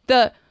Hiroshima,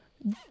 the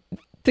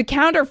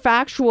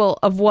counterfactual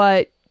of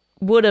what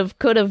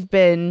could have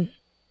been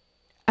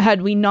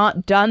had we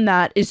not done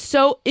that is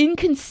so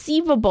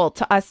inconceivable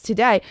to us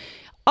today.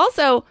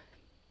 Also,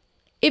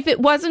 if it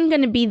wasn't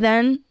going to be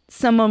then,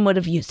 someone would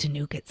have used a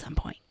nuke at some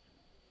point.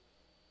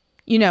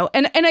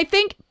 And I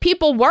think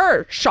people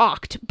were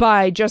shocked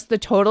by just the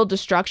total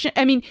destruction.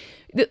 I mean,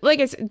 like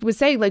I was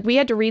saying, we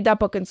had to read that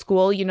book in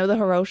school, the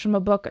Hiroshima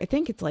book. I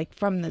think it's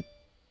from the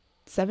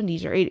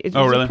 70s or 80s. It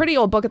was a pretty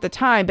old book at the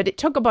time, but it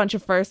took a bunch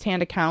of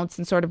firsthand accounts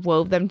and sort of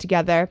wove them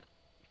together,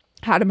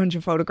 had a bunch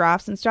of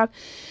photographs and stuff.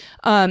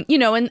 And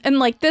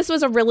this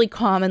was a really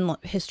common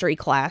history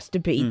class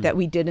debate that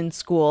we did in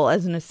school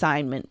as an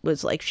assignment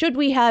was should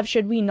we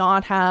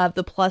not have,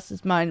 the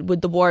pluses minus,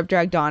 would the war have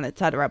dragged on,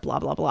 etc., blah,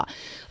 blah, blah.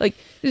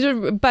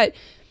 But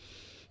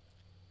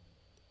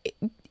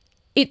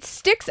it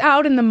sticks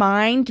out in the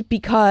mind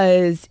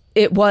because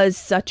it was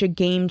such a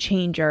game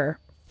changer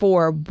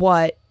for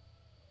what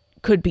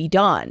could be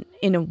done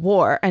in a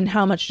war and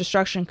how much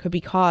destruction could be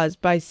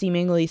caused by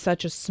seemingly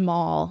such a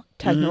small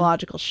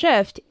technological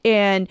shift.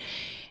 And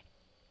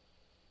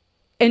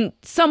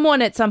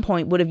someone at some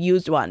point would have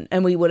used one,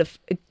 and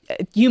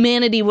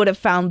humanity would have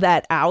found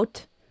that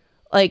out.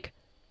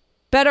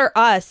 Better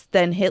us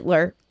than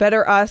Hitler,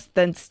 better us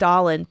than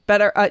Stalin,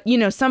 better,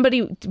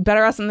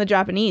 better us than the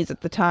Japanese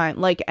at the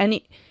time.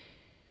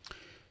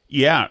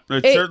 Yeah,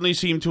 it certainly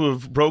seemed to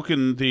have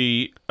broken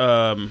the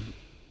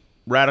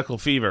radical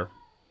fever.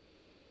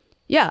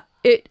 Yeah,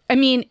 it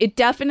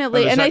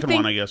definitely, and I think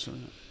one, I guess.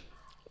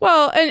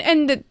 Well,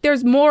 and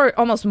there's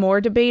almost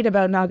more debate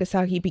about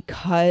Nagasaki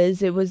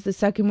because it was the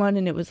second one,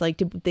 and it was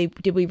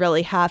did we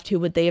really have to?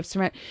 Would they have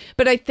surrendered?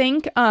 But I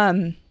think,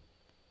 from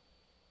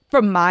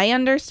my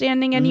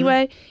understanding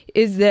anyway,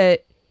 is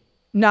that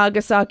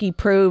Nagasaki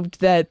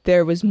proved that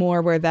there was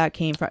more where that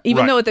came from.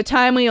 Even though at the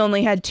time we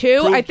only had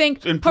two, I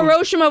think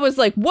Hiroshima was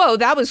whoa,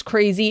 that was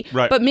crazy.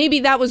 Right. But maybe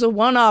that was a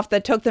one-off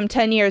that took them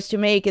 10 years to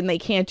make and they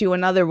can't do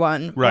another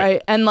one.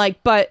 Right. And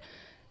but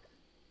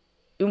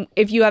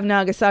if you have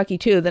Nagasaki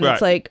too, then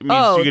it's you're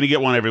going to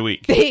get one every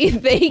week. They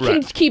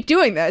can keep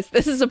doing this.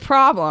 This is a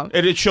problem.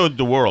 And it showed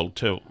the world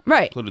too.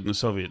 Right. Including the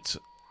Soviets.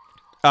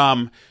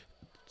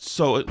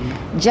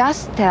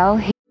 Just tell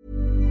him.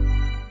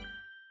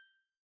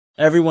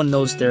 Everyone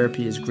knows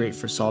therapy is great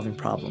for solving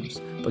problems,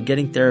 but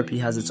getting therapy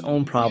has its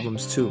own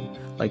problems too,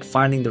 like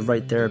finding the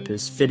right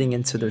therapist, fitting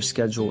into their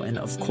schedule, and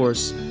of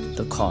course,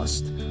 the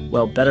cost.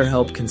 Well,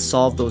 BetterHelp can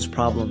solve those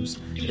problems.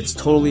 It's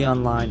totally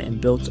online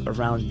and built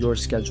around your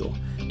schedule.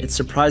 It's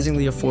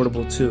surprisingly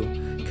affordable too.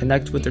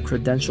 Connect with a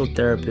credentialed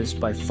therapist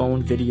by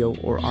phone, video,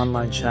 or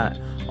online chat,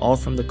 all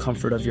from the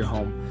comfort of your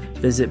home.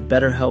 Visit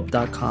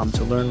BetterHelp.com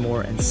to learn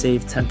more and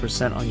save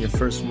 10% on your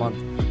first month.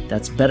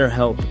 That's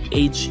BetterHelp,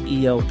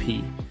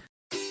 H-E-L-P.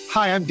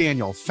 Hi, I'm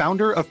Daniel,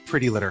 founder of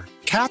Pretty Litter.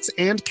 Cats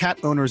and cat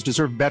owners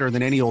deserve better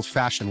than any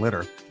old-fashioned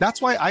litter.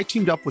 That's why I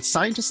teamed up with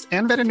scientists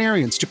and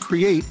veterinarians to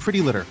create Pretty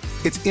Litter.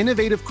 Its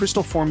innovative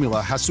crystal formula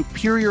has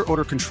superior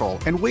odor control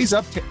and weighs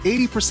up to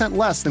 80%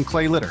 less than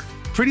clay litter.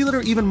 Pretty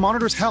Litter even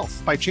monitors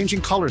health by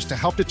changing colors to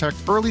help detect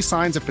early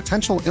signs of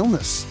potential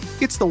illness.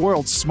 It's the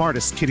world's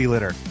smartest kitty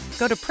litter.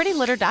 Go to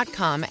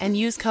prettylitter.com and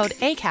use code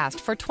ACAST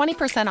for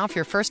 20% off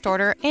your first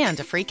order and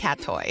a free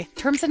cat toy.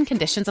 Terms and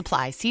conditions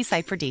apply. See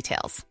site for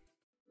details.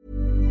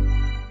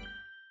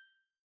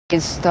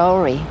 His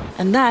story.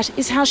 And that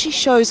is how she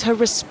shows her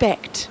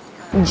respect.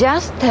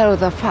 Just tell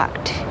the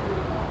fact.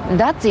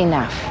 That's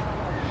enough.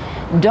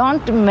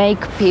 Don't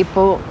make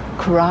people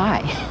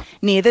cry.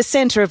 Near the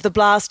centre of the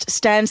blast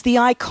stands the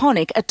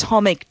iconic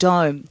atomic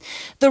dome,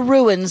 the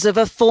ruins of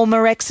a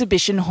former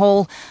exhibition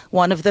hall,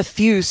 one of the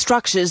few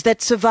structures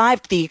that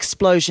survived the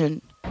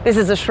explosion. This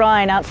is a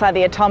shrine outside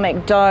the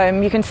atomic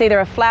dome. You can see there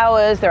are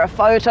flowers, there are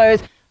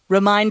photos.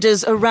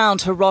 Reminders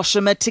around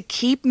Hiroshima to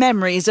keep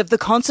memories of the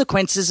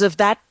consequences of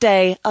that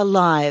day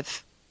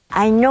alive.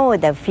 I know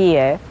the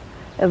fear,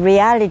 the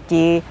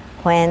reality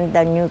when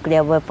the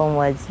nuclear weapon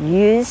was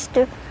used,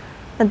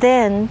 but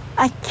then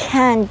I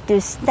can't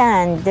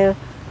stand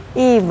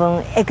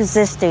even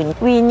existing.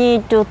 We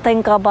need to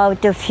think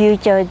about the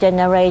future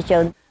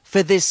generation.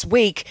 For this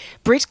week,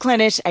 Britt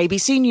Clennett,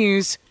 ABC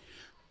News.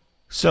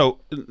 So,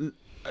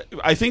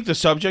 I think the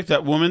subject,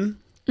 that woman,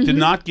 did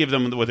not give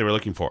them what they were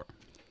looking for.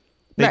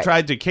 They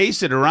tried to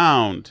case it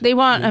around. They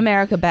want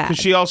America back.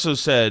 Because she also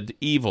said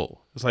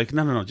evil. It's like,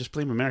 no, just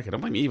blame America. Don't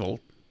blame evil.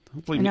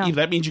 Don't blame evil.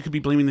 That means you could be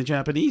blaming the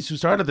Japanese who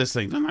started this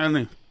thing.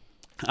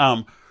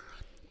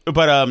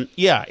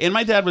 Yeah, and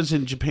my dad was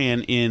in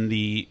Japan in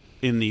the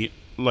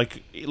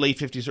like late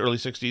 50s, early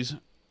 60s,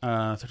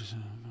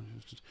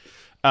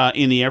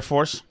 in the Air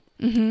Force.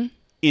 Mm-hmm.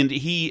 And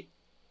he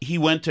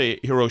went to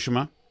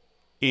Hiroshima,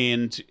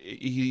 and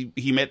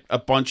he met a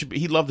bunch of,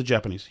 he loved the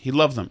Japanese. He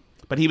loved them.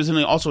 But he was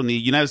also in the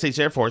United States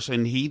Air Force,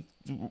 and it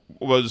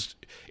was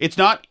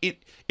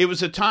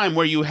a time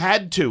where you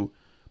had to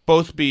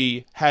both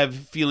have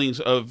feelings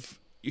of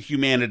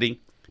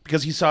humanity,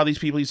 because he saw these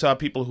people. He saw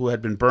people who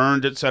had been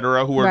burned,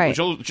 etc., who were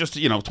just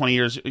 20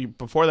 years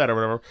before that or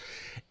whatever,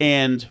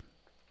 and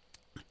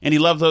he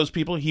loved those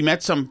people. He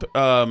met some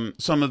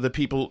of the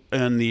people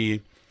in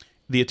the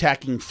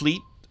attacking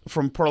fleet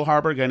from Pearl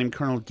Harbor, a guy named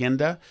Colonel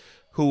Genda,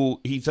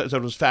 who he thought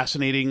was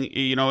fascinating.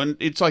 And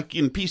it's like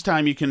in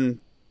peacetime you can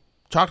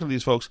talk to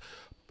these folks,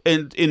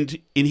 and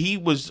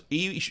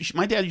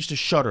my dad used to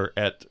shudder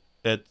at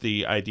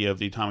the idea of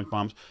the atomic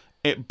bombs,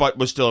 but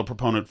was still a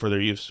proponent for their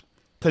use.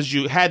 Because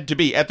you had to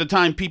be. At the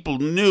time, people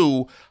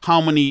knew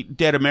how many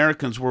dead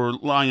Americans were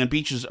lying on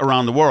beaches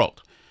around the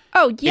world.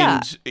 Oh, yeah.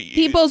 And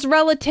people's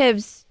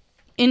relatives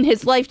in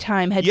his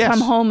lifetime had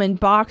come home in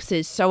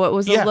boxes, so it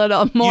was a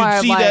little more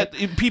You'd see like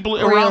that people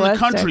around the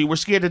country were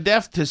scared to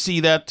death to see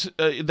that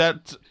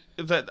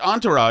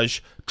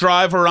entourage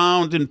drive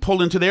around and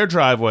pull into their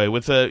driveway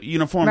with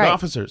uniformed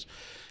officers.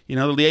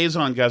 The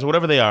liaison guys, or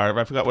whatever they are.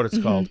 I forgot what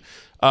it's called.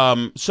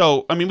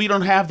 So, I mean, we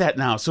don't have that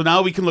now. So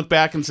now we can look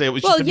back and say it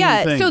was just a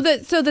mean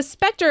thing. So the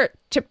specter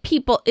to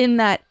people in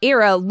that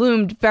era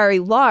loomed very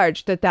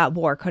large that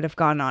war could have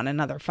gone on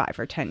another 5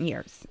 or 10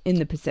 years in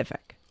the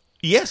Pacific.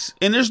 Yes,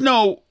 and there's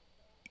no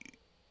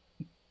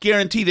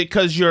guarantee that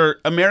because you're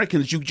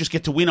Americans, you just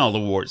get to win all the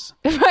wars.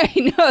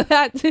 Right. No,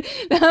 that's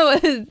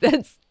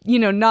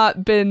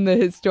not been the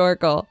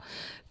historical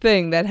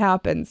thing that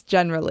happens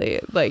generally.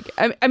 Like,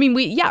 I mean,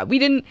 we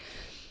didn't.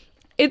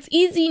 It's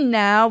easy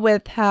now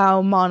with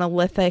how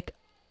monolithic,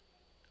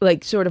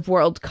 like, sort of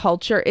world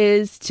culture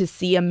is to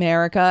see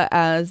America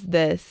as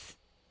this,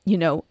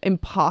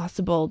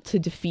 impossible to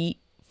defeat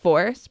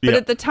force. But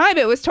at the time,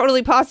 it was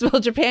totally possible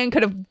Japan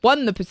could have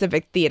won the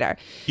Pacific theater.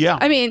 Yeah.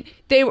 I mean,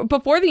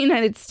 before the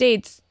United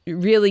States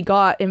really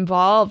got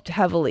involved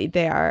heavily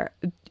there,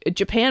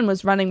 Japan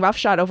was running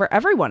roughshod over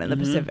everyone in the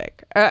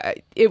Pacific.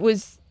 It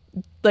was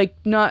like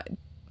not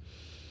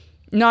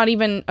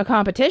even a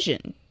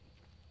competition.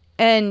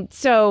 And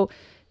so,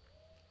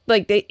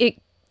 like,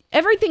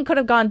 everything could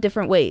have gone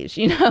different ways,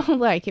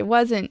 like it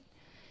wasn't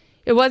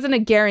a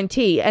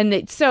guarantee.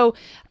 And so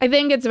I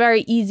think it's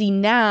very easy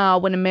now,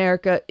 when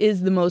America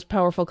is the most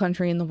powerful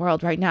country in the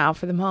world right now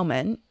for the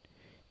moment,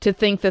 to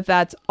think that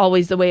that's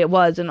always the way it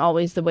was and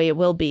always the way it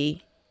will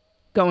be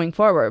going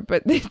forward.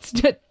 But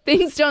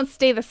things don't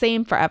stay the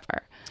same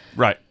forever.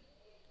 Right.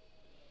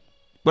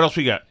 What else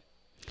we got?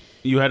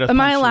 You had Am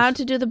I allowed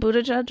to do the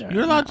Buddha Judge?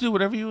 You're allowed to do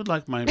whatever you would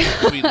like, my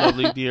sweet,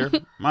 lovely dear.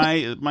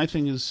 My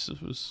thing was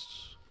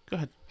go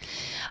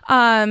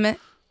ahead.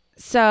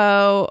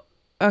 So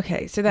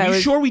okay, so that Are you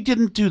was. Sure we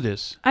didn't do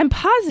this? I'm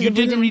positive you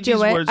didn't we didn't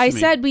do it. I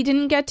said we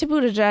didn't get to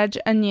Buddha Judge,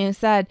 and you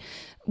said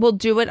we'll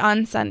do it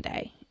on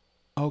Sunday.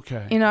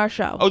 Okay. In our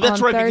show. Oh,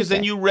 that's right, Thursday. because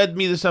then you read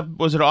me the stuff.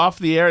 Was it off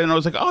the air? And I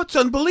was like, oh, it's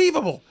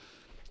unbelievable.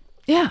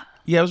 Yeah.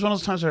 Yeah, it was one of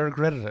those times I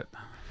regretted it.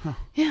 Huh.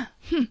 Yeah.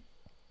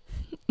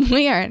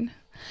 Weird.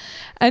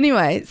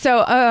 Anyway,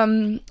 so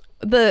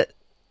the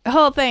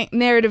whole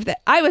narrative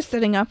that I was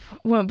setting up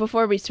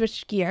before we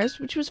switched gears,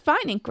 which was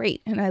fine and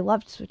great, and I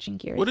loved switching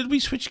gears. What did we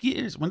switch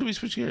gears? When did we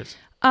switch gears?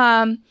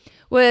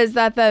 Was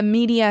that the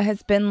media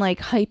has been like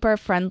hyper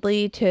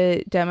friendly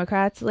to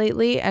Democrats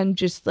lately and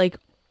just like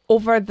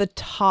over the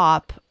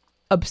top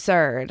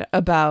absurd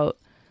about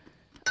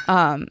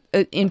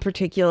in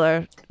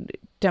particular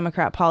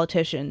Democrat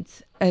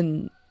politicians,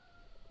 and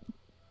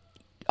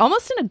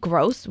almost in a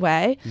gross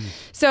way.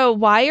 So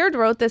Wired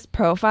wrote this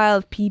profile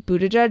of Pete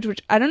Buttigieg,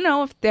 which I don't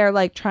know if they're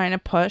like trying to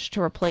push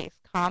to replace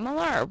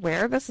Kamala or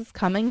where this is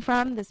coming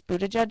from, this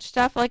Buttigieg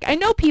stuff. Like, I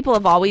know people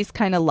have always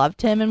kind of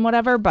loved him and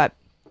whatever, but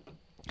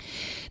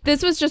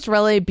this was just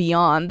really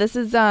beyond. This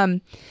is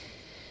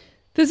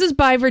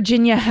by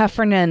Virginia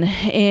Heffernan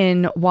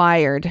in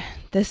Wired.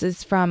 This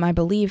is from, I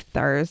believe,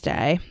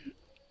 Thursday.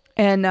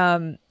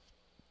 And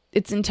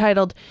it's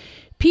entitled,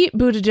 Pete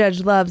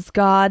Buttigieg Loves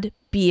God,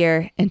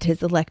 Beer, and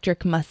His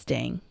Electric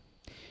Mustang.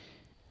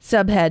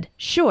 Subhead,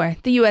 sure,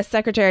 the U.S.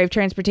 Secretary of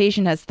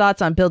Transportation has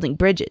thoughts on building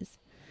bridges,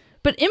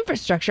 but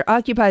infrastructure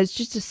occupies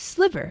just a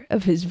sliver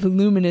of his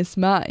voluminous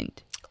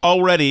mind.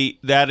 Already,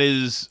 that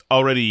is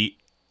already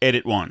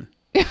edit one.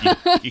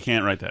 You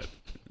can't write that.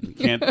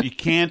 You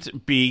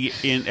can't be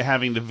in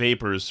having the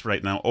vapors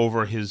right now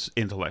over his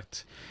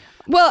intellect.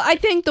 Well, I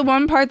think the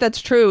one part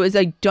that's true is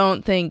I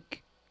don't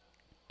think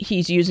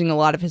he's using a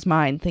lot of his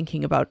mind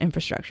thinking about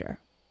infrastructure.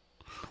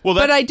 Well,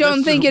 but I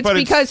don't think it's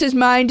because his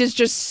mind is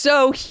just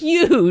so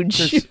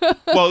huge.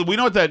 Well, we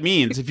know what that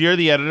means. If you're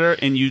the editor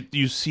and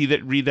you see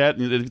that, read that,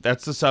 and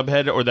that's the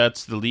subhead or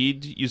that's the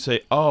lead, you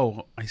say,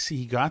 "Oh, I see.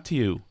 He got to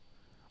you.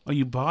 Oh,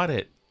 you bought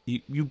it.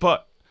 You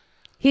bought."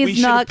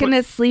 He's not going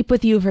to sleep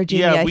with you,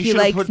 Virginia. Yeah, we he should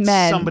likes put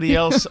men. somebody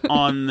else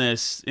on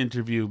this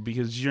interview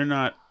because you're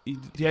not.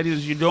 The idea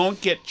is you don't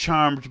get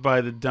charmed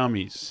by the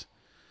dummies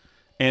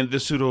and the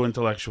pseudo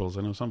intellectuals.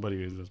 I know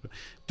somebody does, but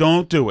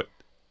don't do it.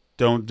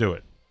 Don't do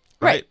it.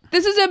 Right.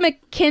 This is a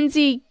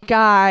McKinsey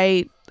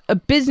guy, a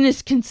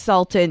business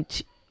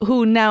consultant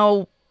who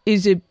now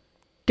is a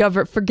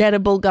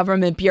forgettable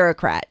government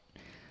bureaucrat.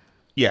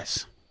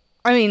 Yes.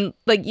 I mean,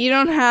 like, you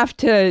don't have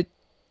to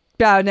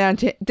bow down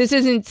to... This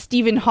isn't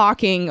Stephen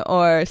Hawking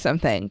or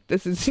something.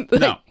 This is... Like,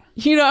 no.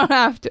 You don't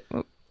have to...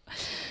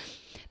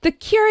 The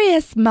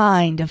curious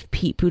mind of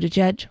Pete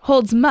Buttigieg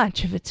holds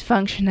much of its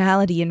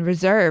functionality in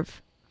reserve.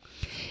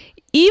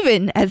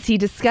 Even as he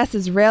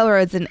discusses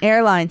railroads and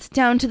airlines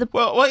down to the...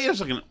 Well, wait a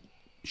second.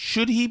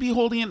 Should he be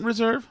holding it in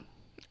reserve?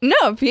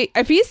 No,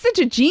 if he's such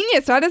a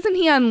genius, why doesn't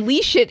he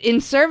unleash it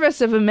in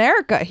service of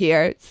America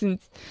here?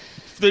 Since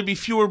there'd be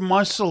fewer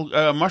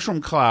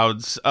mushroom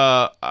clouds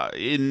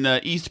in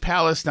East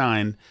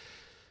Palestine,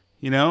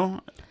 you know?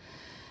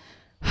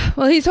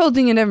 Well, he's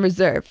holding it in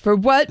reserve. For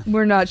what?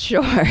 We're not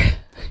sure.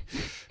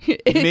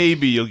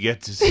 Maybe you'll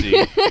get to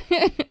see.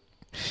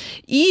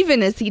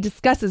 Even as he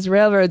discusses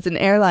railroads and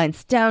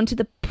airlines down to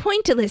the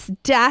pointless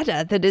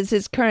data that is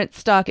his current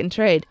stock in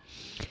trade.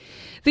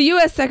 The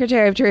U.S.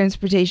 Secretary of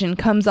Transportation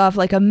comes off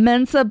like a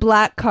Mensa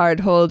black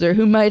card holder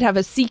who might have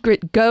a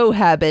secret go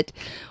habit,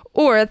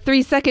 or a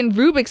 3-second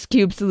Rubik's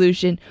Cube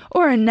solution,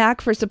 or a knack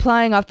for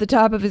supplying off the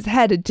top of his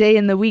head a day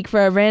in the week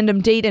for a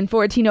random date in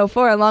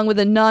 1404, along with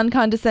a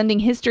non-condescending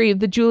history of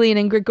the Julian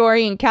and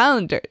Gregorian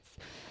calendars.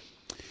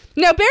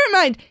 Now, bear in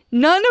mind,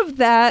 none of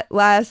that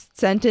last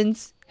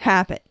sentence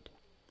happened.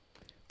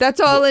 That's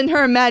all in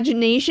her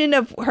imagination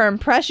of her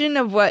impression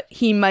of what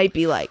he might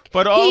be like.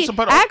 But also,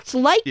 he acts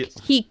like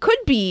he could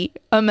be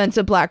a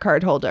Mensa black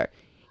card holder.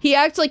 He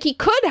acts like he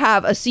could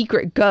have a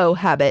secret Go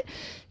habit.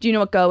 Do you know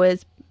what Go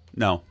is?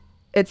 No.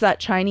 It's that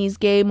Chinese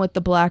game with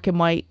the black and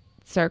white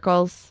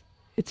circles.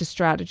 It's a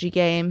strategy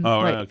game.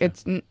 Oh, right, okay.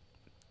 It's.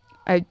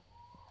 I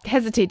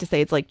hesitate to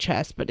say it's like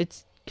chess, but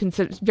it's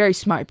considered very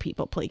smart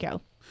people play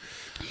Go.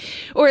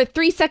 Or a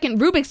 3-second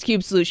Rubik's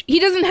Cube solution.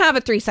 He doesn't have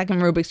a 3-second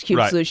Rubik's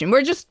Cube solution.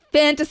 We're just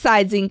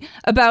fantasizing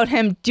about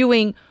him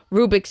doing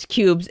Rubik's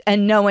Cubes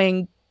and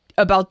knowing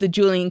about the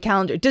Julian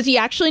calendar. Does he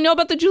actually know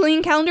about the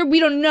Julian calendar?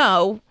 We don't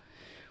know.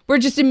 We're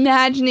just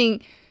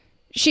imagining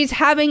she's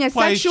having a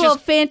sexual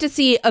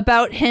fantasy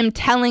about him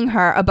telling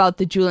her about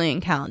the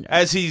Julian calendar.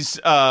 As he's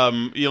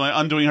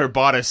undoing her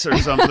bodice or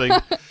something.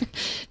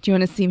 Do you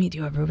want to see me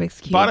do a Rubik's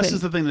Cube? Bodice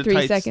is the thing that 3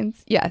 tights.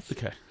 seconds? Yes.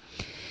 Okay.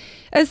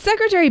 As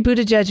Secretary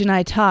Buttigieg and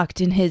I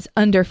talked in his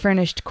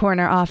underfurnished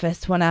corner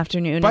office one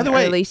afternoon in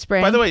early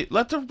spring. By the way,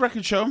 let the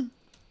record show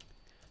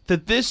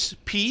that this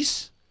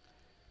piece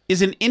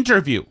is an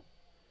interview.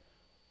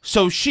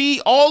 So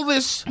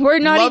we're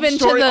not love even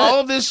story, to the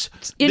all this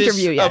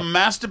interview yet.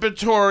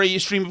 Masturbatory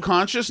stream of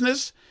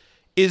consciousness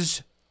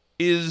this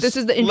is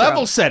the intro.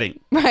 Level setting.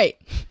 Right.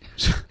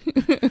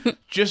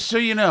 Just so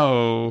you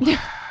know,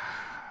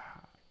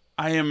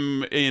 I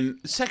am in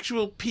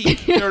sexual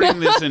peak during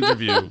this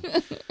interview.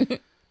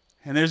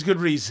 And there's good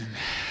reason.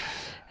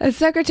 As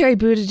Secretary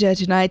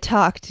Buttigieg and I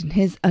talked in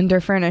his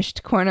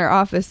underfurnished corner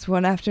office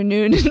one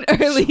afternoon in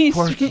early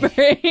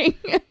spring.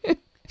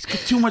 He's got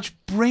too much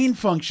brain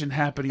function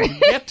happening to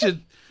get to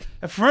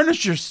a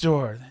furniture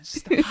store.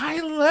 That's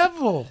high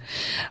level.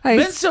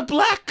 Mensa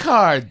black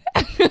card.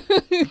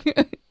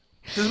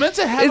 Does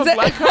Mensa have a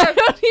black card?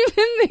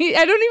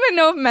 I don't even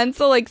know if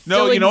Mensa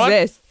still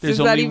exists. There's Is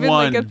only that even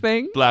one a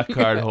thing? black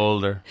card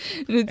holder,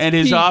 and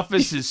his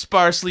office is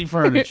sparsely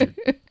furnished.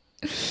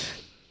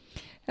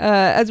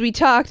 As we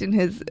talked in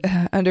his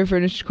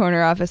underfurnished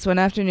corner office one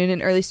afternoon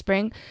in early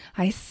spring,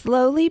 I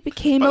slowly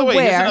became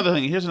aware. By the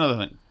way, here's another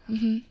thing.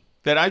 Mm-hmm.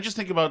 That I just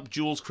think about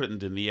Jules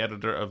Crittenden, the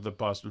editor of the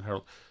Boston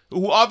Herald,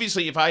 who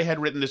obviously, if I had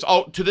written this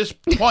to this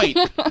point,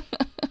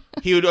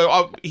 he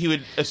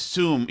would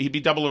assume he'd be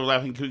double over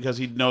laughing because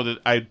he'd know that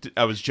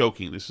I was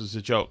joking. This was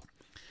a joke,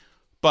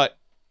 but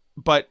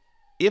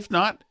if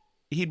not,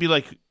 he'd be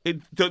like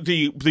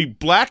the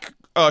black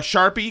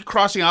Sharpie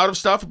crossing out of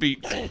stuff would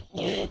be,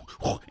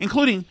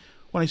 including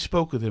when I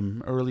spoke with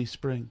him early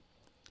spring.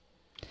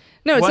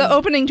 No, it's the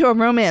opening to a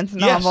romance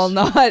novel,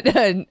 not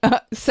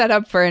set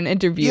up for an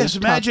interview. Yes,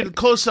 imagine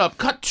close up,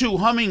 cut to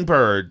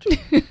hummingbird.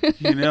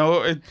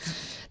 The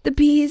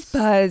bees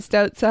buzzed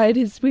outside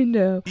his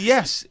window.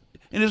 Yes,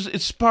 and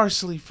it's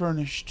sparsely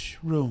furnished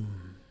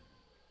room.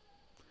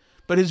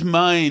 But his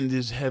mind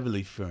is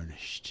heavily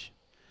furnished,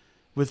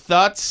 with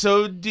thoughts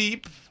so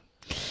deep.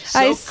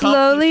 I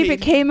slowly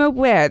became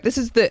aware. This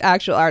is the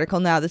actual article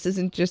now. This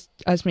isn't just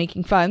us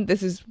making fun.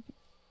 This is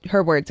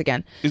her words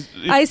again.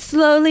 I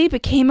slowly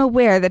became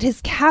aware that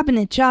his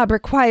cabinet job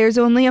requires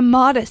only a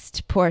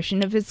modest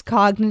portion of his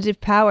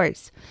cognitive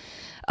powers.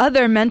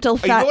 Other mental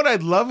You know what I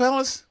love,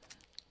 Alice?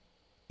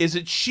 Is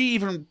that she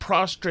even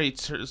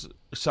prostrates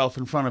herself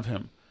in front of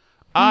him.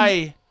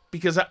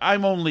 Because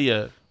I'm only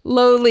a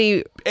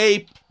lowly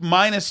A-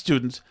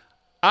 student,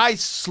 I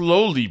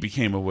slowly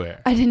became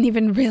aware. I didn't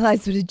even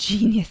realize what a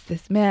genius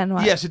this man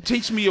was. Yes, it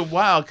takes me a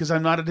while because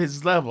I'm not at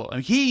his level.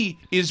 And he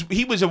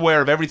was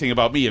aware of everything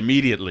about me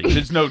immediately.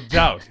 There's no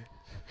doubt.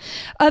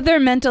 Other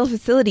mental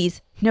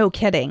facilities, no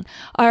kidding,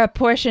 are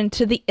apportioned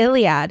to the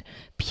Iliad,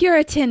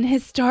 Puritan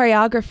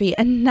historiography,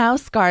 and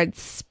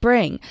Knausgaard's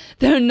Spring,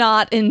 though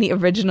not in the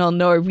original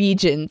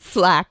Norwegian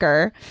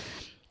slacker.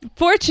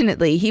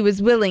 Fortunately, he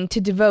was willing to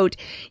devote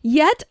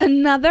yet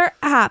another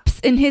apse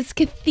in his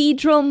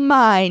cathedral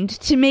mind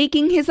to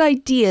making his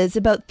ideas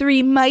about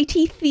three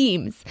mighty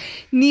themes.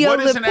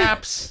 What is an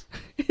apse?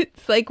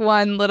 It's like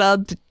one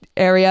little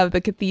area of the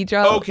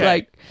cathedral.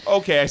 Okay.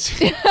 Okay, I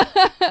see.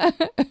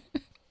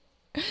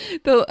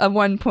 The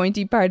one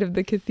pointy part of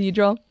the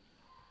cathedral.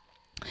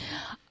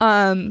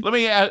 Let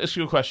me ask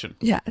you a question.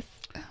 Yes.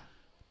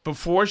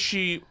 Before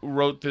she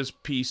wrote this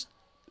piece,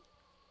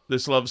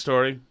 this love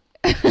story,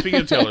 speaking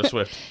of Taylor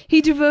Swift,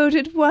 he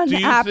devoted one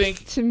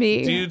apse to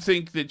me. Do you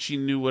think that she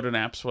knew what an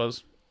apse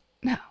was?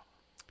 No.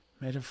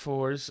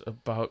 Metaphors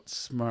about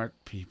smart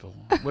people.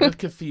 What do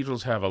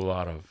cathedrals have a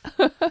lot of?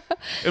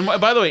 And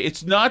by the way,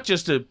 it's not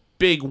just a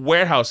big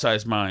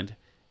warehouse-sized mind.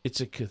 It's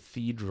a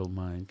cathedral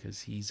mind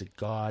because he's a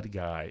god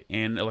guy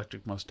and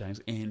electric Mustangs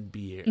and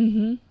beer.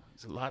 Mm-hmm.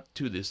 There's a lot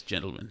to this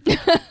gentleman.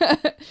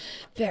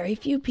 Very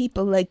few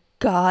people like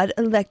God,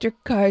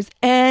 electric cars,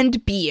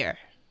 and beer.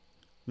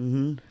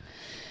 Mm-hmm.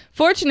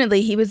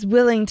 Fortunately, he was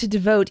willing to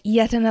devote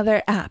yet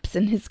another apse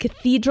in his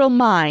cathedral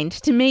mind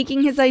to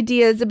making his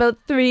ideas about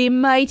three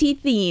mighty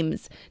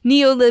themes,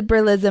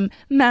 neoliberalism,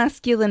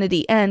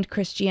 masculinity, and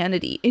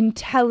Christianity,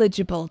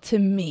 intelligible to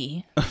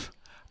me.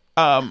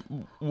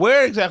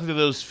 Where exactly do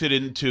those fit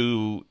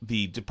into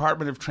the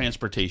Department of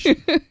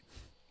Transportation?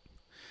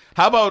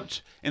 How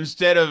about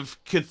instead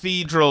of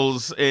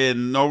cathedrals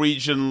in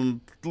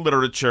Norwegian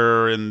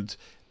literature, and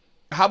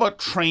how about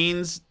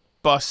trains,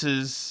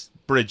 buses,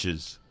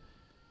 bridges?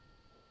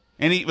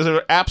 Was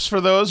there apps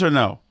for those or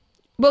no?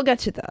 We'll get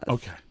to those.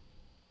 Okay.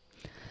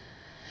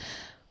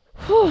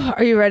 Whew,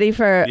 are you ready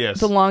for Yes.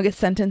 the longest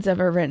sentence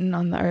ever written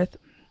on the earth?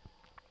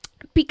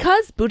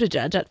 Because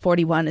Buttigieg at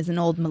 41 is an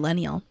old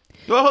millennial.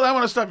 Well, hold on, I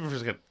want to stop you for a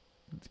second.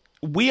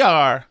 We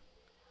are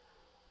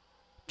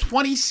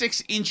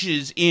 26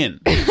 inches in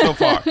so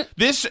far.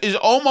 This is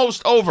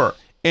almost over.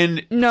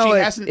 And she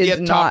hasn't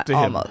yet talked to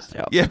him. Almost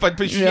over. Yeah, but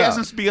she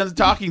hasn't begun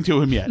talking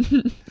to him yet.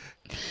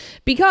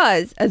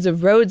 Because, as a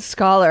Rhodes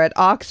Scholar at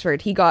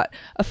Oxford, he got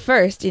a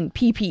first in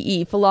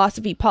PPE,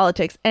 philosophy,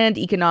 politics, and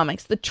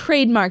economics, the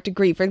trademark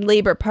degree for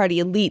Labour Party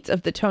elites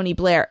of the Tony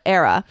Blair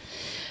era.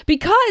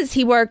 Because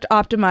he worked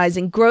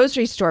optimizing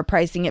grocery store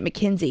pricing at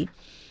McKinsey.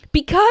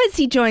 Because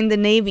he joined the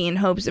Navy in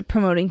hopes of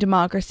promoting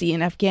democracy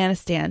in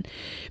Afghanistan.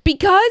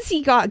 Because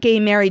he got gay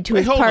married to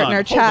his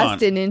partner,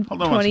 Chasten, in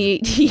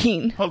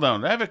 2018. Hold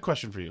on, I have a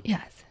question for you.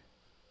 Yes.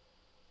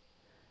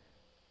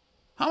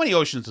 How many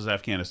oceans does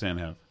Afghanistan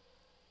have?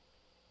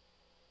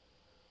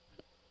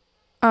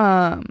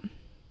 A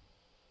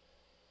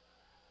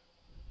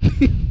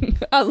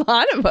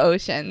lot of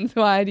oceans.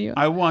 Why do you?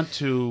 I want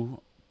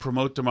to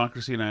promote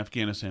democracy in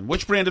Afghanistan.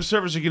 Which brand of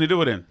service are you going to do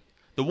it in?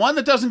 The one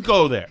that doesn't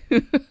go there.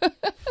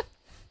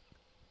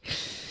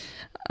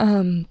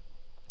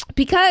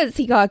 Because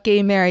he got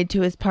gay married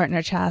to his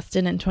partner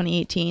Chasten in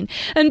 2018,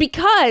 and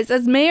because,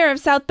 as mayor of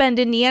South Bend,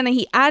 Indiana,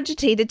 he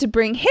agitated to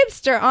bring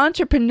hipster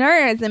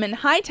entrepreneurism and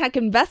high-tech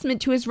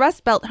investment to his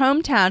Rust Belt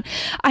hometown,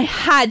 I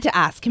had to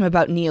ask him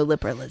about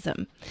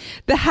neoliberalism.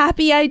 The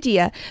happy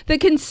idea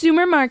that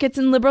consumer markets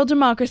and liberal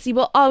democracy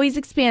will always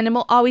expand and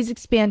will always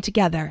expand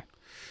together.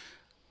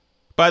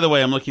 By the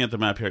way, I'm looking at the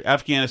map here.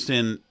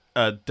 Afghanistan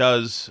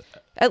does...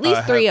 At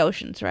least 3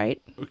 oceans,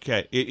 right?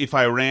 Okay. If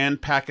Iran,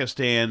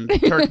 Pakistan,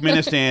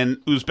 Turkmenistan,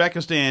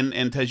 Uzbekistan,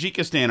 and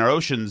Tajikistan are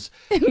oceans,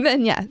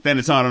 then yes. Then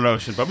it's not an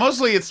ocean. But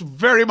mostly it's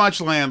very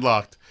much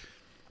landlocked.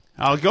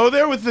 I'll go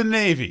there with the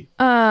Navy.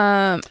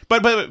 But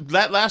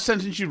that last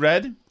sentence you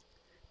read,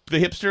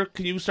 the hipster,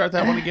 can you start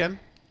that one again?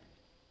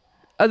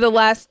 The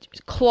last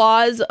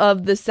clause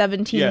of the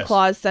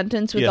 17-clause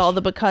sentence with all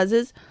the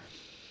becauses.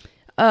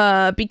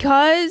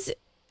 Because...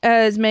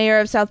 As mayor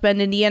of South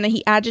Bend, Indiana,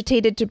 he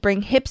agitated to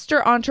bring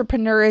hipster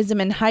entrepreneurism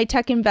and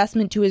high-tech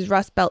investment to his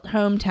Rust Belt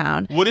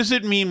hometown. What does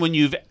it mean when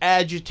you've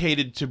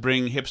agitated to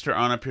bring hipster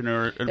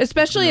entrepreneurism?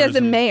 Especially as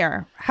a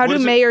mayor. How do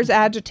mayors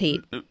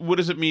agitate? What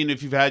does it mean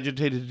if you've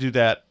agitated to do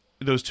that,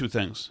 those two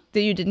things?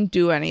 That you didn't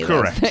do any of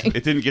Correct. those things.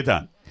 It didn't get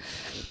done.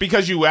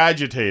 Because you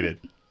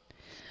agitated.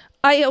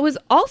 I was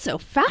also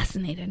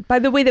fascinated by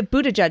the way that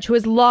Buttigieg, who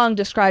has long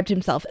described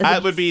himself as...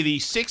 That would be the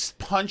sixth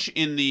punch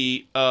in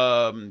the...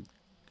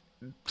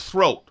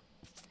 throat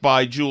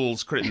by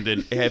Jules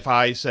Crittenden if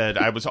I said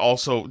I was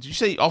also... Did you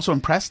say also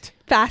impressed?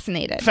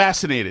 Fascinated.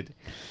 Fascinated.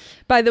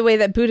 By the way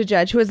that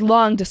Buttigieg, who has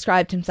long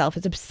described himself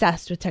as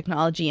obsessed with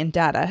technology and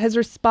data, has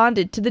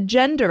responded to the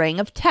gendering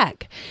of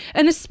tech,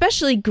 and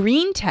especially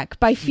green tech,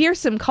 by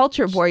fearsome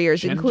culture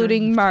warriors,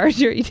 including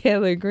Marjorie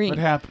Taylor Greene. What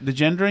happened? The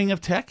gendering of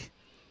tech?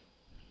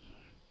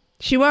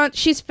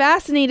 She's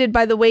fascinated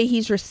by the way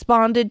he's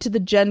responded to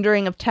the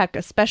gendering of tech,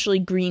 especially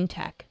green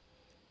tech.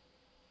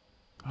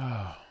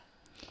 Oh.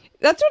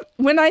 That's what,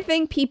 when I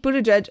think Pete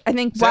Buttigieg, I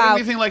think, wow,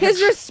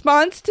 his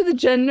response to the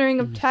gendering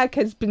of tech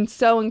has been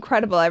so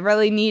incredible. I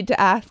really need to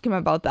ask him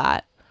about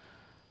that.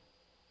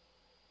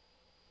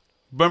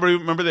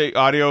 Remember the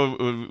audio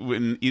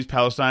in East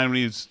Palestine when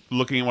he's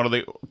looking at one of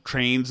the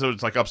trains, so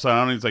it's like upside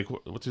down, and he's like,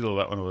 what's he doing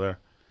that one over there?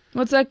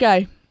 What's that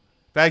guy?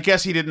 I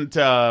guess he didn't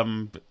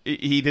know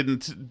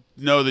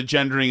the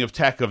gendering of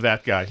tech of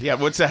that guy. Yeah,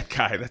 what's that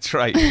guy? That's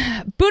right.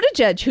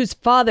 Buttigieg, whose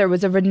father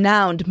was a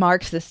renowned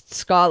Marxist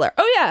scholar.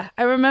 Oh, yeah,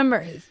 I remember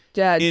his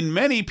dad. In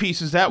many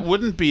pieces, that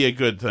wouldn't be a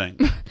good thing.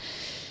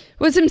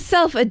 Was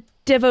himself a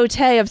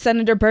devotee of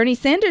Senator Bernie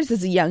Sanders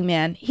as a young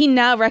man. He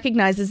now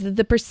recognizes that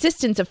the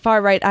persistence of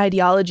far-right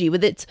ideology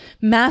with its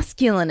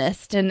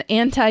masculinist and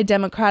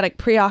anti-democratic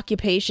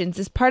preoccupations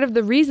is part of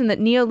the reason that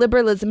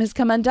neoliberalism has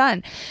come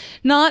undone.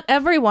 Not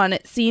everyone,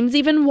 it seems,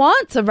 even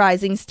wants a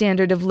rising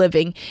standard of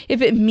living if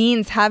it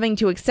means having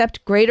to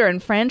accept greater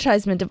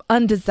enfranchisement of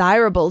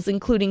undesirables,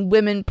 including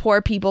women,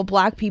 poor people,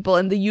 black people,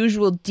 and the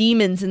usual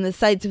demons in the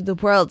sights of the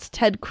world's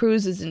Ted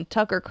Cruz's and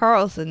Tucker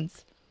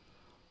Carlson's.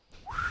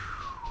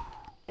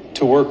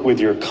 To work with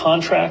your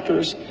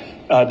contractors,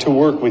 to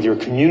work with your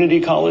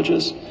community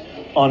colleges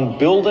on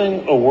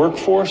building a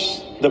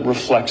workforce that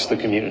reflects the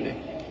community.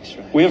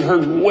 We have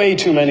heard way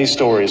too many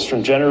stories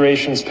from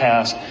generations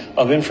past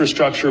of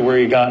infrastructure where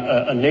you got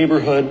a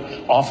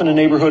neighborhood, often a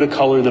neighborhood of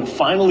color, that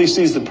finally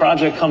sees the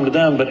project come to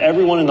them, but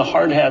everyone in the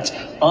hard hats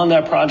on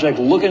that project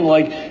looking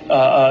like,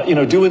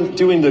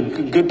 doing the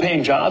good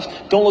paying jobs,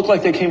 don't look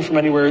like they came from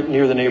anywhere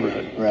near the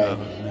neighborhood. Right.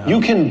 No. You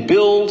can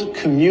build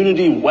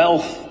community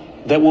wealth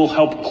that will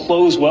help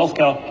close wealth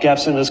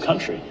gaps in this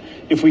country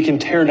if we can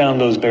tear down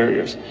those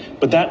barriers.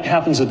 But that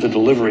happens at the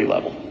delivery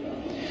level.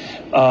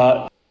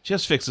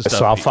 Just fix the stuff.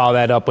 So I'll follow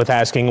that up with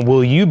asking,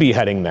 will you be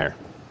heading there?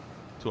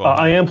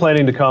 I am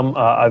planning to come.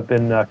 I've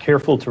been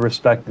careful to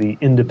respect the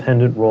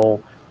independent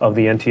role of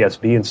the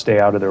NTSB and stay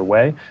out of their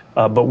way.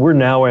 But we're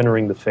now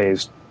entering the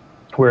phase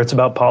where it's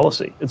about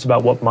policy. It's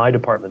about what my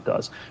department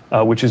does,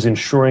 which is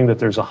ensuring that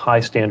there's a high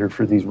standard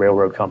for these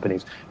railroad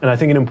companies. And I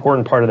think an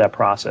important part of that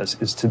process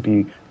is to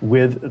be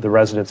with the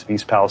residents of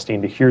East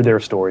Palestine, to hear their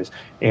stories,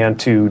 and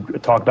to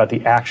talk about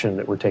the action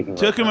that we're taking.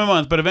 Took him a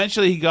month, but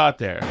eventually he got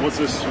there. What's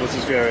this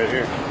guy right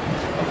here?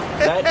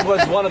 That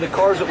was one of the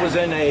cars that was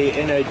in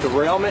a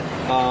derailment.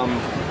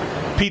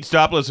 Pete,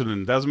 stop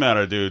listening. Doesn't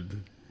matter,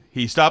 dude.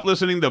 He stopped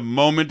listening the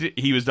moment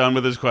he was done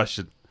with his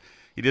question.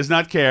 He does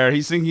not care.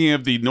 He's thinking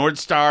of the North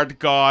Star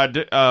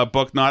God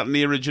book, not in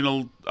the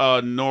original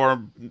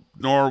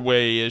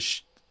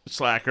Norway-ish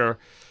slacker.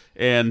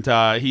 And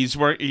none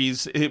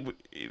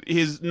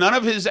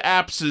of his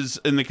apses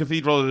in the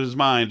cathedral of his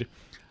mind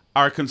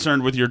are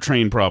concerned with your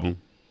train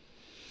problem.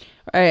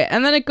 All right,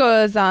 and then it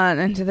goes on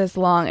into this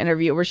long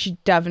interview where she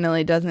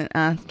definitely doesn't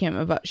ask him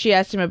about... She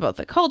asked him about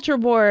the culture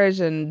wars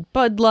and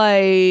Bud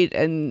Light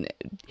and...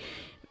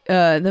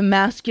 the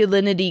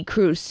masculinity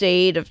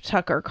crusade of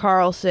Tucker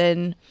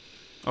Carlson.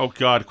 Oh,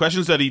 God.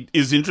 Questions that he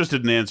is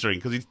interested in answering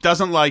because he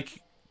doesn't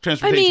like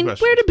transportation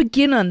questions. Where to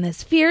begin on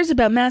this? Fears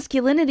about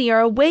masculinity are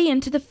a way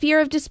into the fear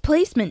of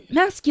displacement.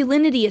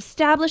 Masculinity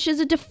establishes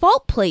a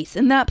default place,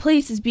 and that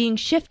place is being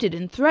shifted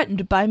and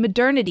threatened by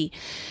modernity.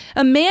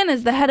 A man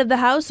is the head of the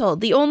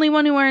household, the only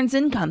one who earns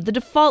income, the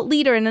default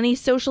leader in any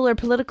social or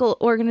political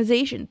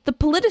organization. The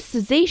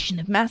politicization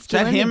of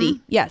masculinity, is that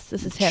him? Yes,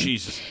 this is him,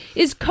 Jesus.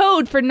 is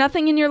code for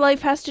nothing in your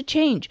life has to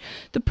change.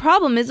 The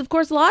problem is, of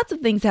course, lots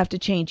of things have to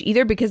change,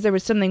 either because there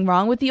was something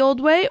wrong with the old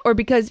way, or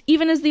because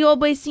even as the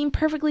old way seemed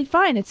perfectly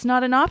fine, it's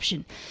not an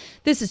option.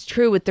 This is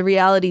true with the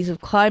realities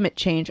of climate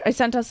change. I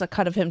sent us a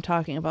cut of him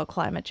talking about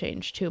climate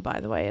change, too, by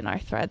the way, in our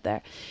thread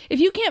there. If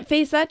you can't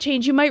face that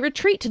change, you might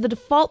retreat to the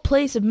default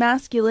place of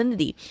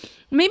masculinity.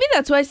 Maybe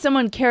that's why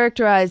someone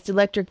characterized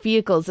electric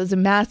vehicles as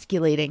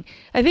emasculating.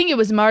 I think it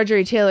was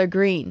Marjorie Taylor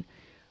Greene.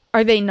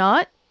 Are they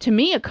not? To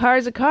me, a car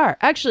is a car.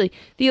 Actually,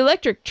 the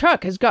electric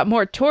truck has got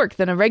more torque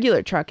than a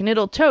regular truck, and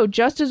it'll tow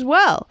just as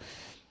well.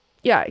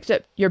 Yeah,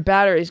 except your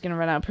battery is going to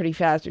run out pretty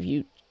fast if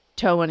you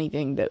tow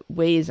anything that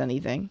weighs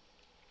anything.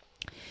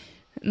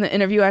 And the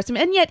interviewer asked him,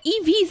 and yet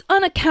EVs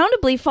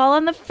unaccountably fall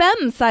on the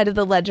femme side of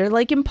the ledger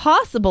like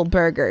Impossible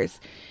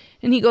Burgers.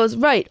 And he goes,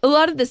 right, a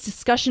lot of this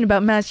discussion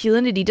about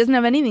masculinity doesn't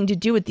have anything to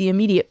do with the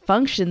immediate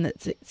function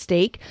that's at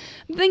stake.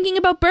 I'm thinking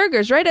about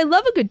burgers, right? I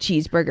love a good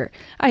cheeseburger.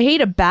 I hate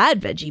a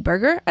bad veggie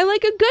burger. I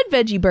like a good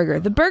veggie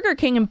burger. The Burger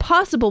King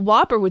Impossible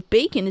Whopper with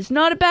bacon is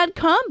not a bad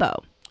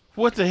combo.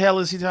 What the hell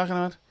is he talking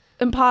about?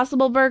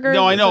 Impossible Burger?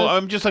 No, I know.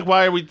 I'm just like,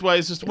 why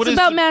is this? It's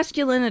about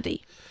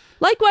masculinity.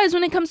 Likewise,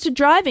 when it comes to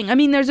driving,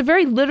 there's a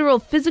very literal,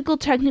 physical,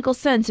 technical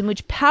sense in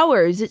which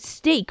power is at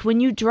stake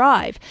when you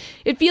drive.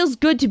 It feels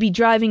good to be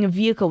driving a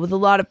vehicle with a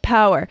lot of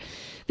power.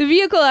 The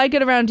vehicle I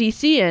get around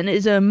DC in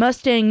is a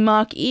Mustang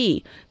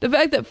Mach-E. The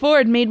fact that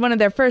Ford made one of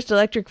their first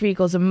electric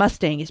vehicles a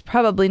Mustang is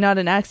probably not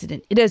an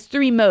accident. It has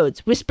 3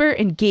 modes, whisper,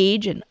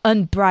 engage, and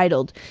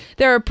unbridled.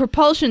 There are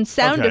propulsion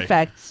sound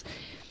effects.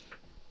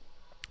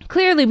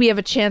 Clearly, we have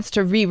a chance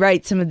to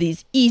rewrite some of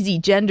these easy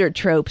gender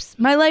tropes.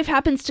 My life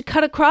happens to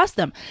cut across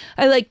them.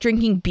 I like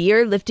drinking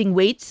beer, lifting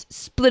weights,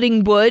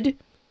 splitting wood.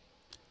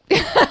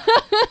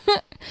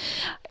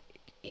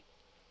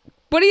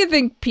 What do you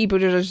think people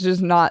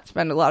just not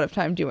spend a lot of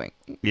time doing?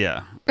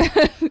 Yeah.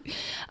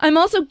 I'm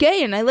also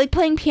gay and I like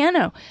playing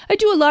piano. I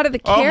do a lot of the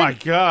Oh my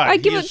God. I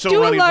do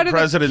a lot of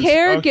the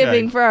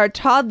caregiving for our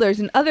toddlers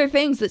and other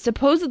things that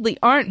supposedly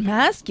aren't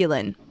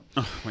masculine.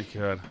 Oh my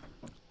God.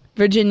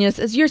 Virginia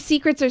says, your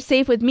secrets are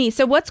safe with me.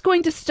 So what's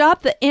going to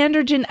stop the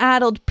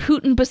androgen-addled,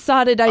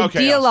 Putin-besotted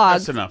ideologues?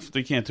 That's enough.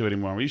 We can't do it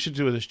anymore. We should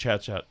do this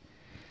chat.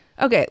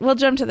 Okay, we'll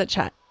jump to the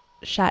chat.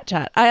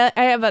 I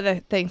have other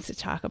things to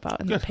talk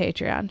about in the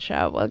Patreon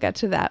show. We'll get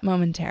to that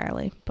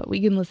momentarily, but we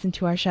can listen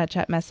to our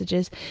chat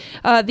messages.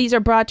 These are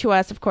brought to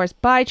us, of course,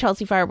 by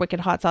Chelsea Fire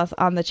Wicked Hot Sauce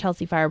on the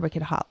Chelsea Fire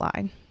Wicked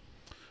Hotline.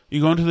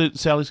 You going to the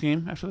Sally's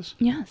game after this?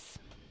 Yes.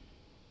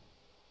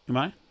 Am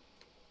I?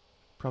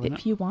 Probably not.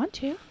 If you want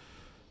to.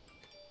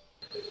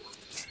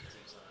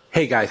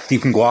 Hey guys,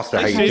 Stephen Gloucester,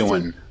 Hey, how you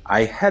doing?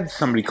 I had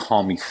somebody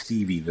call me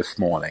Stevie this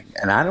morning,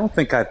 and I don't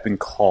think I've been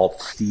called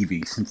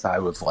Stevie since I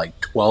was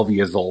like 12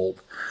 years old.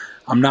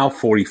 I'm now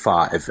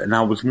 45, and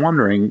I was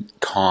wondering,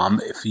 Tom,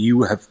 if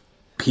you have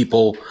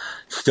people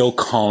still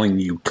calling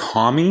you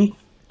Tommy?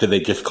 Do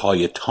they just call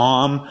you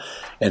Tom?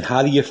 And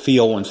how do you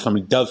feel when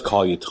somebody does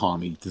call you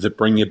Tommy? Does it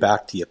bring you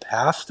back to your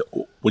past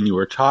when you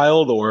were a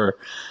child, or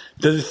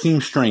does it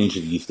seem strange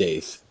these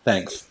days?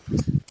 Thanks.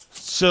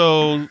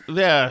 So,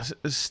 yeah,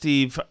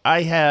 Steve,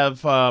 I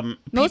have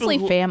mostly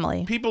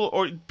family.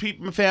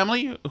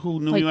 Family who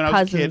knew me when I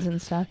was a kid. Cousins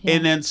and stuff. Yeah.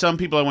 And then some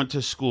people I went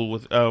to school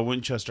with,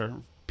 Winchester,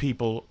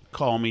 people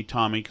call me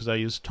Tommy because I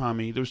use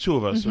Tommy. There was 2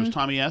 of us. Mm-hmm. There was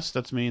Tommy S,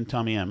 that's me, and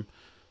Tommy M,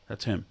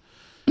 that's him.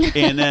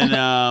 And then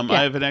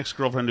I have an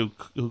ex-girlfriend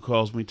who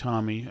calls me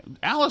Tommy.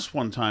 Alice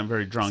one time,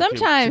 very drunk.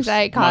 Sometimes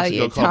I call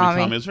you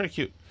Tommy. It was very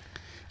cute.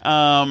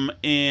 But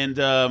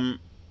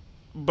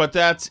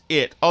that's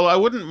it. Although I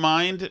wouldn't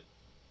mind...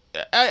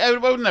 I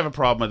wouldn't have a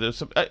problem with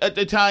this.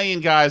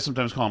 Italian guys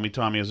sometimes call me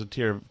Tommy as a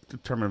term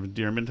of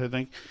endearment, I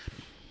think.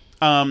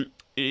 Tommy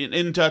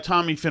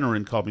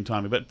Finneran called me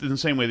Tommy, but in the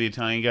same way the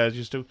Italian guys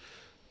used to.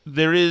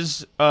 There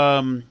is,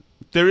 I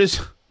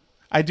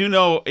do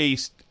know a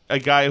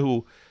guy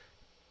who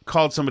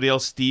called somebody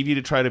else Stevie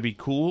to try to be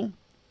cool.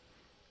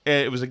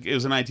 It was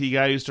an IT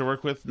guy I used to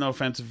work with. No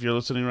offense if you're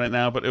listening right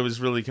now, but it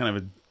was really kind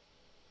of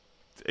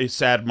a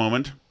sad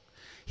moment.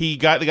 The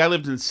guy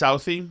lived in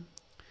Southie.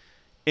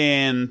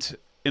 And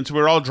so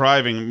we're all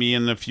driving, me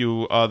and a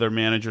few other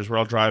managers, we're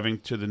all driving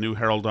to the new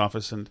Herald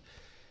office,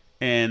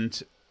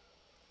 and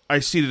I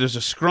see that there's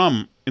a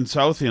scrum in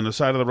Southie on the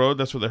side of the road,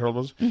 that's where the Herald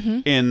was,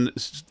 and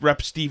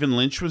Rep. Stephen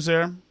Lynch was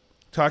there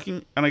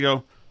talking, and I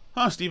go,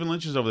 Stephen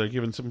Lynch is over there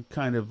giving some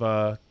kind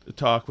of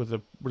talk with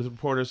the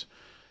reporters,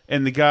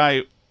 and the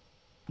guy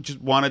just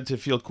wanted to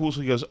feel cool,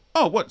 so he goes,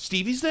 oh, what,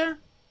 Stevie's there?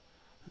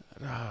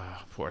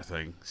 Poor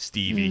thing,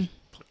 Stevie,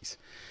 please.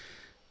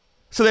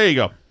 So there you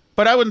go.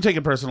 But I wouldn't take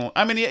it personal.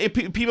 I mean,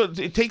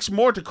 it takes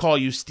more to call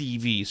you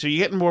Stevie, so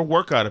you're getting more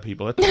work out of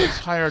people. It's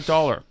higher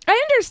dollar.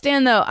 I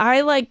understand, though.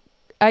 I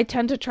I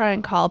tend to try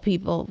and call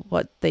people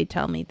what they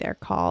tell me they're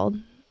called.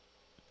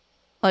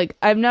 Like,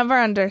 I've never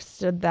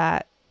understood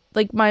that.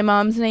 Like, my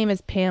mom's name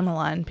is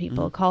Pamela, and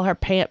people call her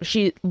Pam.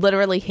 She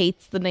literally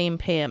hates the name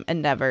Pam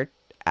and never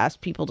asks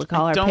people to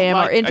call her Pam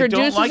or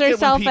introduces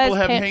herself as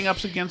Pam.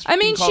 Hang-ups against I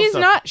mean, she's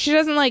not. She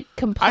doesn't like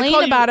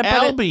complain about it. I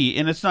call you Albie,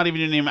 and it's not even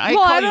your name. I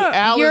call you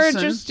Allison.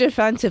 You're just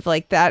defensive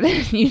like that.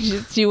 You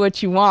just do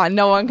what you want.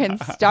 No one can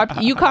stop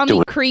you. You call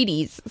me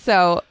Creedies,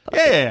 so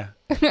yeah.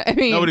 I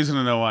mean, nobody's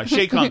gonna know why.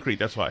 Shea Concrete.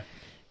 That's why.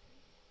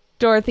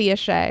 Dorothea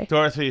Shea.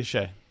 Dorothea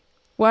Shea.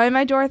 Why am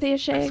I Dorothea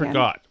Shea? I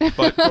forgot.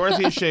 But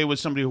Dorothea Shea was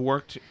somebody who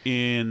worked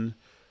in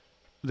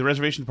the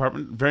reservation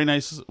department. Very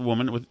nice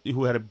woman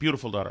who had a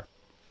beautiful daughter.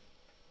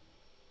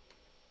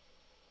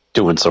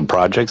 Doing some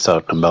projects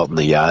out and about in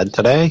the yard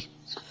today.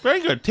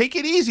 Very good. Take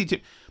it easy, Tim.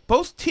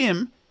 Both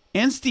Tim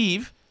and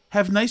Steve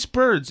have nice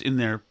birds in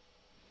their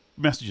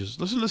messages.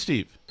 Listen to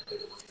Steve.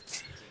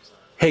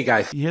 Hey,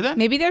 guys. You hear that?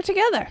 Maybe they're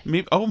together.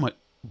 Maybe. Oh, my.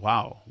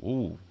 Wow.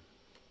 Ooh.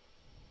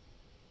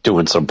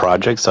 Doing some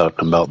projects out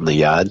and about in the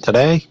yard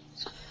today.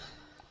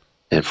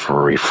 And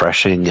for a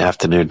refreshing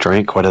afternoon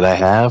drink, what did I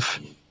have?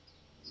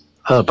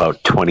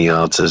 About 20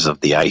 ounces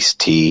of the iced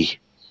tea.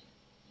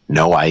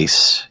 No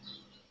ice.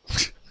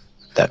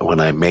 That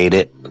when I made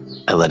it,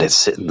 I let it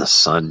sit in the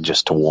sun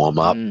just to warm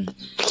up.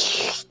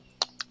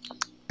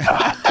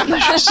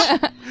 Delicious.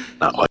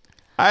 Not like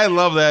I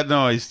love that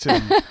noise, too.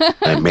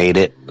 I made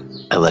it.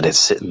 I let it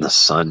sit in the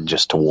sun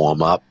just to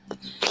warm up.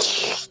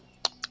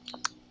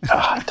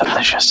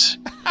 Delicious.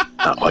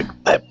 Not like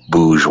that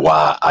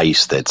bourgeois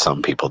ice that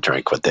some people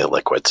drink with their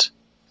liquids.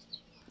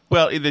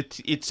 Well,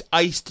 it's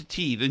iced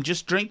tea. Then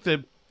just drink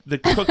the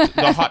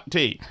hot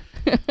tea.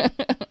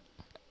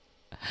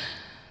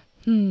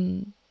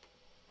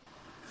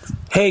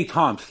 Hey,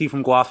 Tom, Steve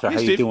from Gloucester. Hey, how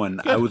Steve. You doing?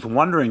 Good. I was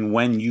wondering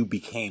when you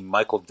became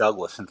Michael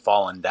Douglas in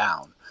Fallen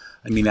Down.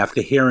 I mean,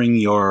 after hearing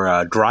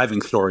your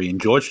driving story in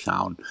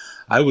Georgetown,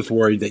 I was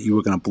worried that you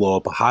were going to blow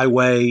up a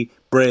highway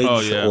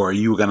bridge, or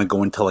you were going to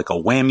go into like a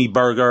whammy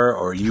burger,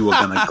 or you were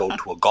going to go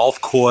to a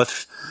golf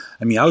course.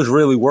 I mean, I was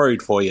really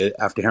worried for you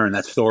after hearing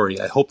that story.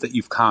 I hope that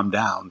you've calmed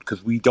down,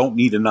 because we don't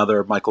need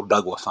another Michael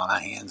Douglas on our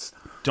hands.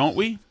 Don't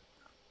we?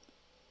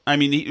 I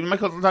mean,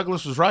 Michael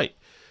Douglas was right.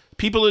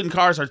 People in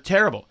cars are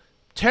terrible.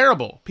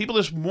 Terrible. People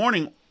this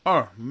morning,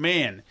 oh,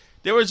 man.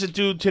 There was a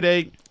dude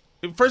today.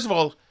 First of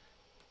all,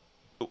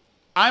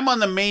 I'm on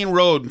the main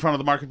road in front of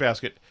the Market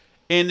Basket,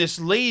 and this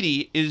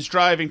lady is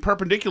driving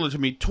perpendicular to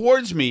me,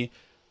 towards me.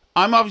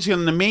 I'm obviously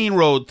on the main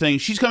road thing.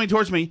 She's coming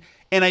towards me,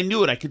 and I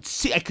knew it. I could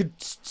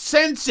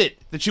sense it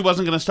that she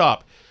wasn't going to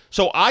stop.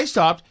 So I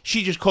stopped.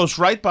 She just coasted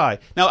right by.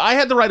 Now, I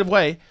had the right of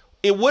way.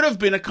 It would have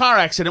been a car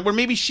accident where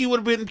maybe she would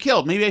have been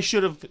killed. Maybe I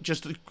should have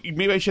just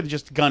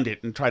gunned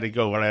it and tried to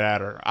go right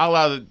at her. I'll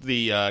allow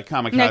the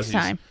kamikazes. Next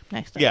time.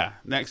 Yeah,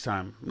 next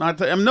time.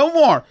 No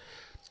more.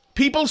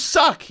 People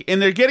suck,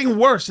 and they're getting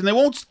worse, and they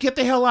won't get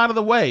the hell out of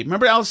the way.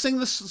 Remember, I'll sing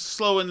this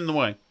slow and in the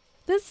way.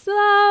 The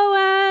slow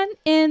and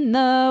in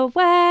the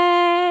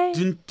way.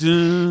 Dun,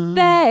 dun.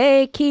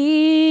 They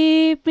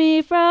keep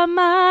me from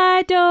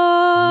my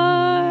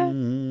door.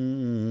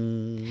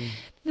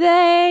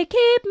 They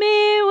keep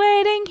me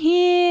waiting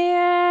here.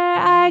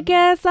 I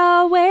guess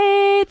I'll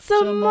wait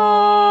some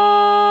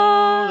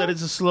more. That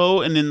is the slow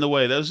and in the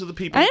way. Those are the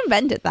people I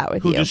invented that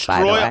with who you, destroy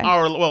by the way.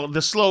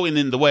 the slow and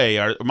in the way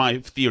are my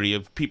theory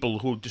of people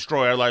who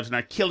destroy our lives and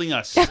are killing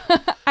us.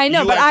 I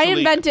know, but I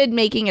invented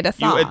making it a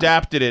song. You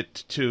adapted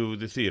it to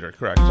the theater,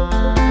 correct?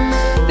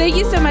 Thank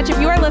you so much. If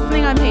you are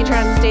listening on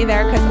Patreon, stay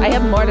there, because I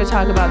have more to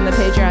talk about in the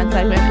Patreon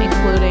segment,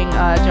 including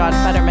John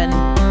Fetterman,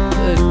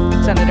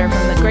 the senator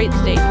from the great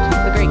state,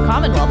 the great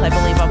Commonwealth, I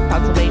believe, of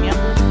Pennsylvania,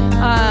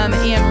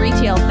 and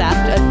retail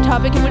theft, a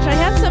topic in which I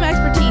have some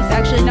expertise,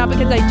 actually, not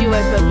because I do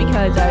it, but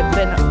because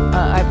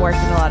I've worked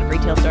in a lot of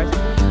retail stores.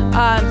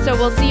 So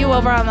we'll see you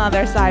over on the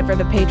other side for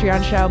the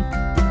Patreon show.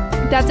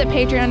 That's at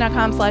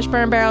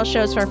patreon.com/burnbarrel.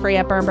 Shows for free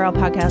at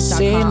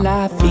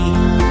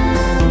burnbarrelpodcast.com.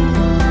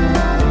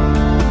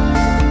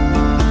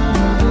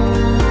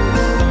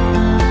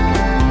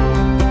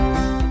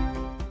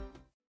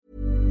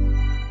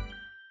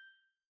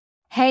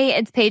 Hey,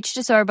 it's Paige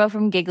DeSorbo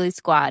from Giggly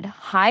Squad.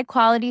 High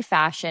quality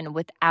fashion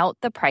without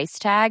the price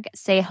tag.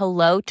 Say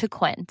hello to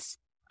Quince.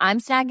 I'm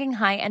snagging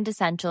high-end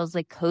essentials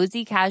like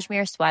cozy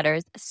cashmere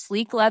sweaters,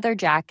 sleek leather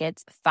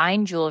jackets,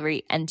 fine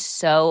jewelry, and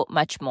so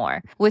much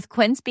more. With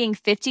Quince being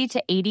 50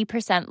 to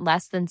 80%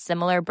 less than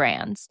similar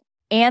brands.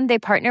 And they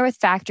partner with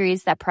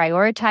factories that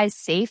prioritize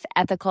safe,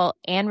 ethical,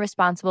 and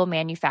responsible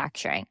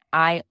manufacturing.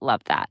 I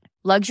love that.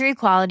 Luxury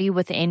quality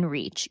within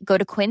reach. Go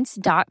to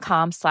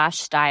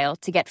quince.com/style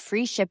to get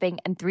free shipping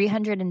and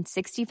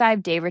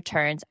 365-day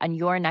returns on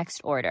your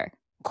next order.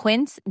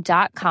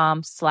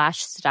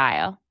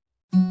 Quince.com/style.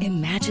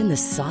 Imagine the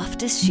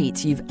softest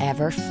sheets you've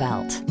ever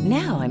felt.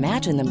 Now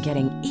imagine them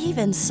getting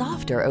even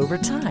softer over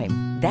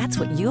time. That's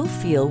what you'll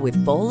feel with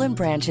Boll &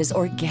 Branch's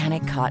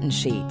organic cotton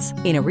sheets.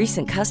 In a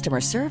recent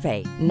customer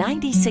survey,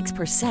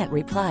 96%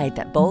 replied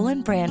that Boll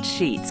 & Branch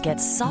sheets get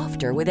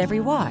softer with every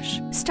wash.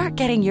 Start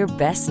getting your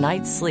best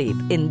night's sleep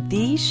in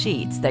these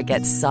sheets that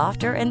get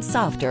softer and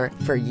softer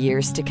for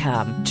years to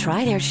come.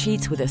 Try their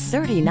sheets with a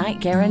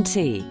 30-night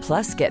guarantee.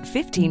 Plus, get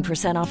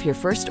 15% off your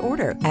first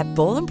order at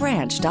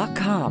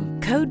bollandbranch.com.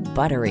 Code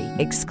BUTTERY.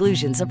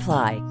 Exclusions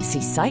apply.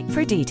 See site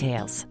for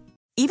details.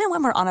 Even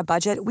when we're on a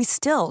budget, we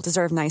still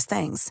deserve nice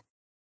things.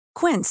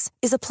 Quince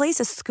is a place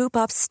to scoop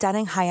up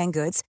stunning high-end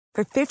goods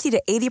for 50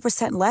 to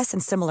 80% less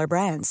than similar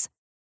brands.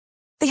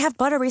 They have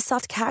buttery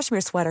soft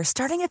cashmere sweaters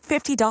starting at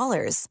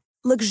 $50,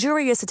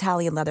 luxurious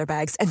Italian leather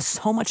bags, and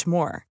so much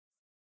more.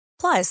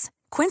 Plus,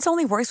 Quince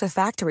only works with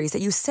factories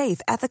that use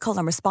safe, ethical,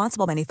 and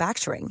responsible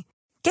manufacturing.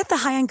 Get the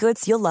high-end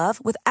goods you'll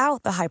love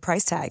without the high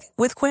price tag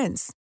with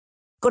Quince.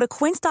 Go to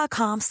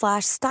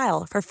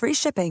quince.com/style for free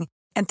shipping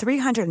and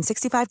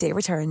 365-day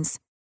returns.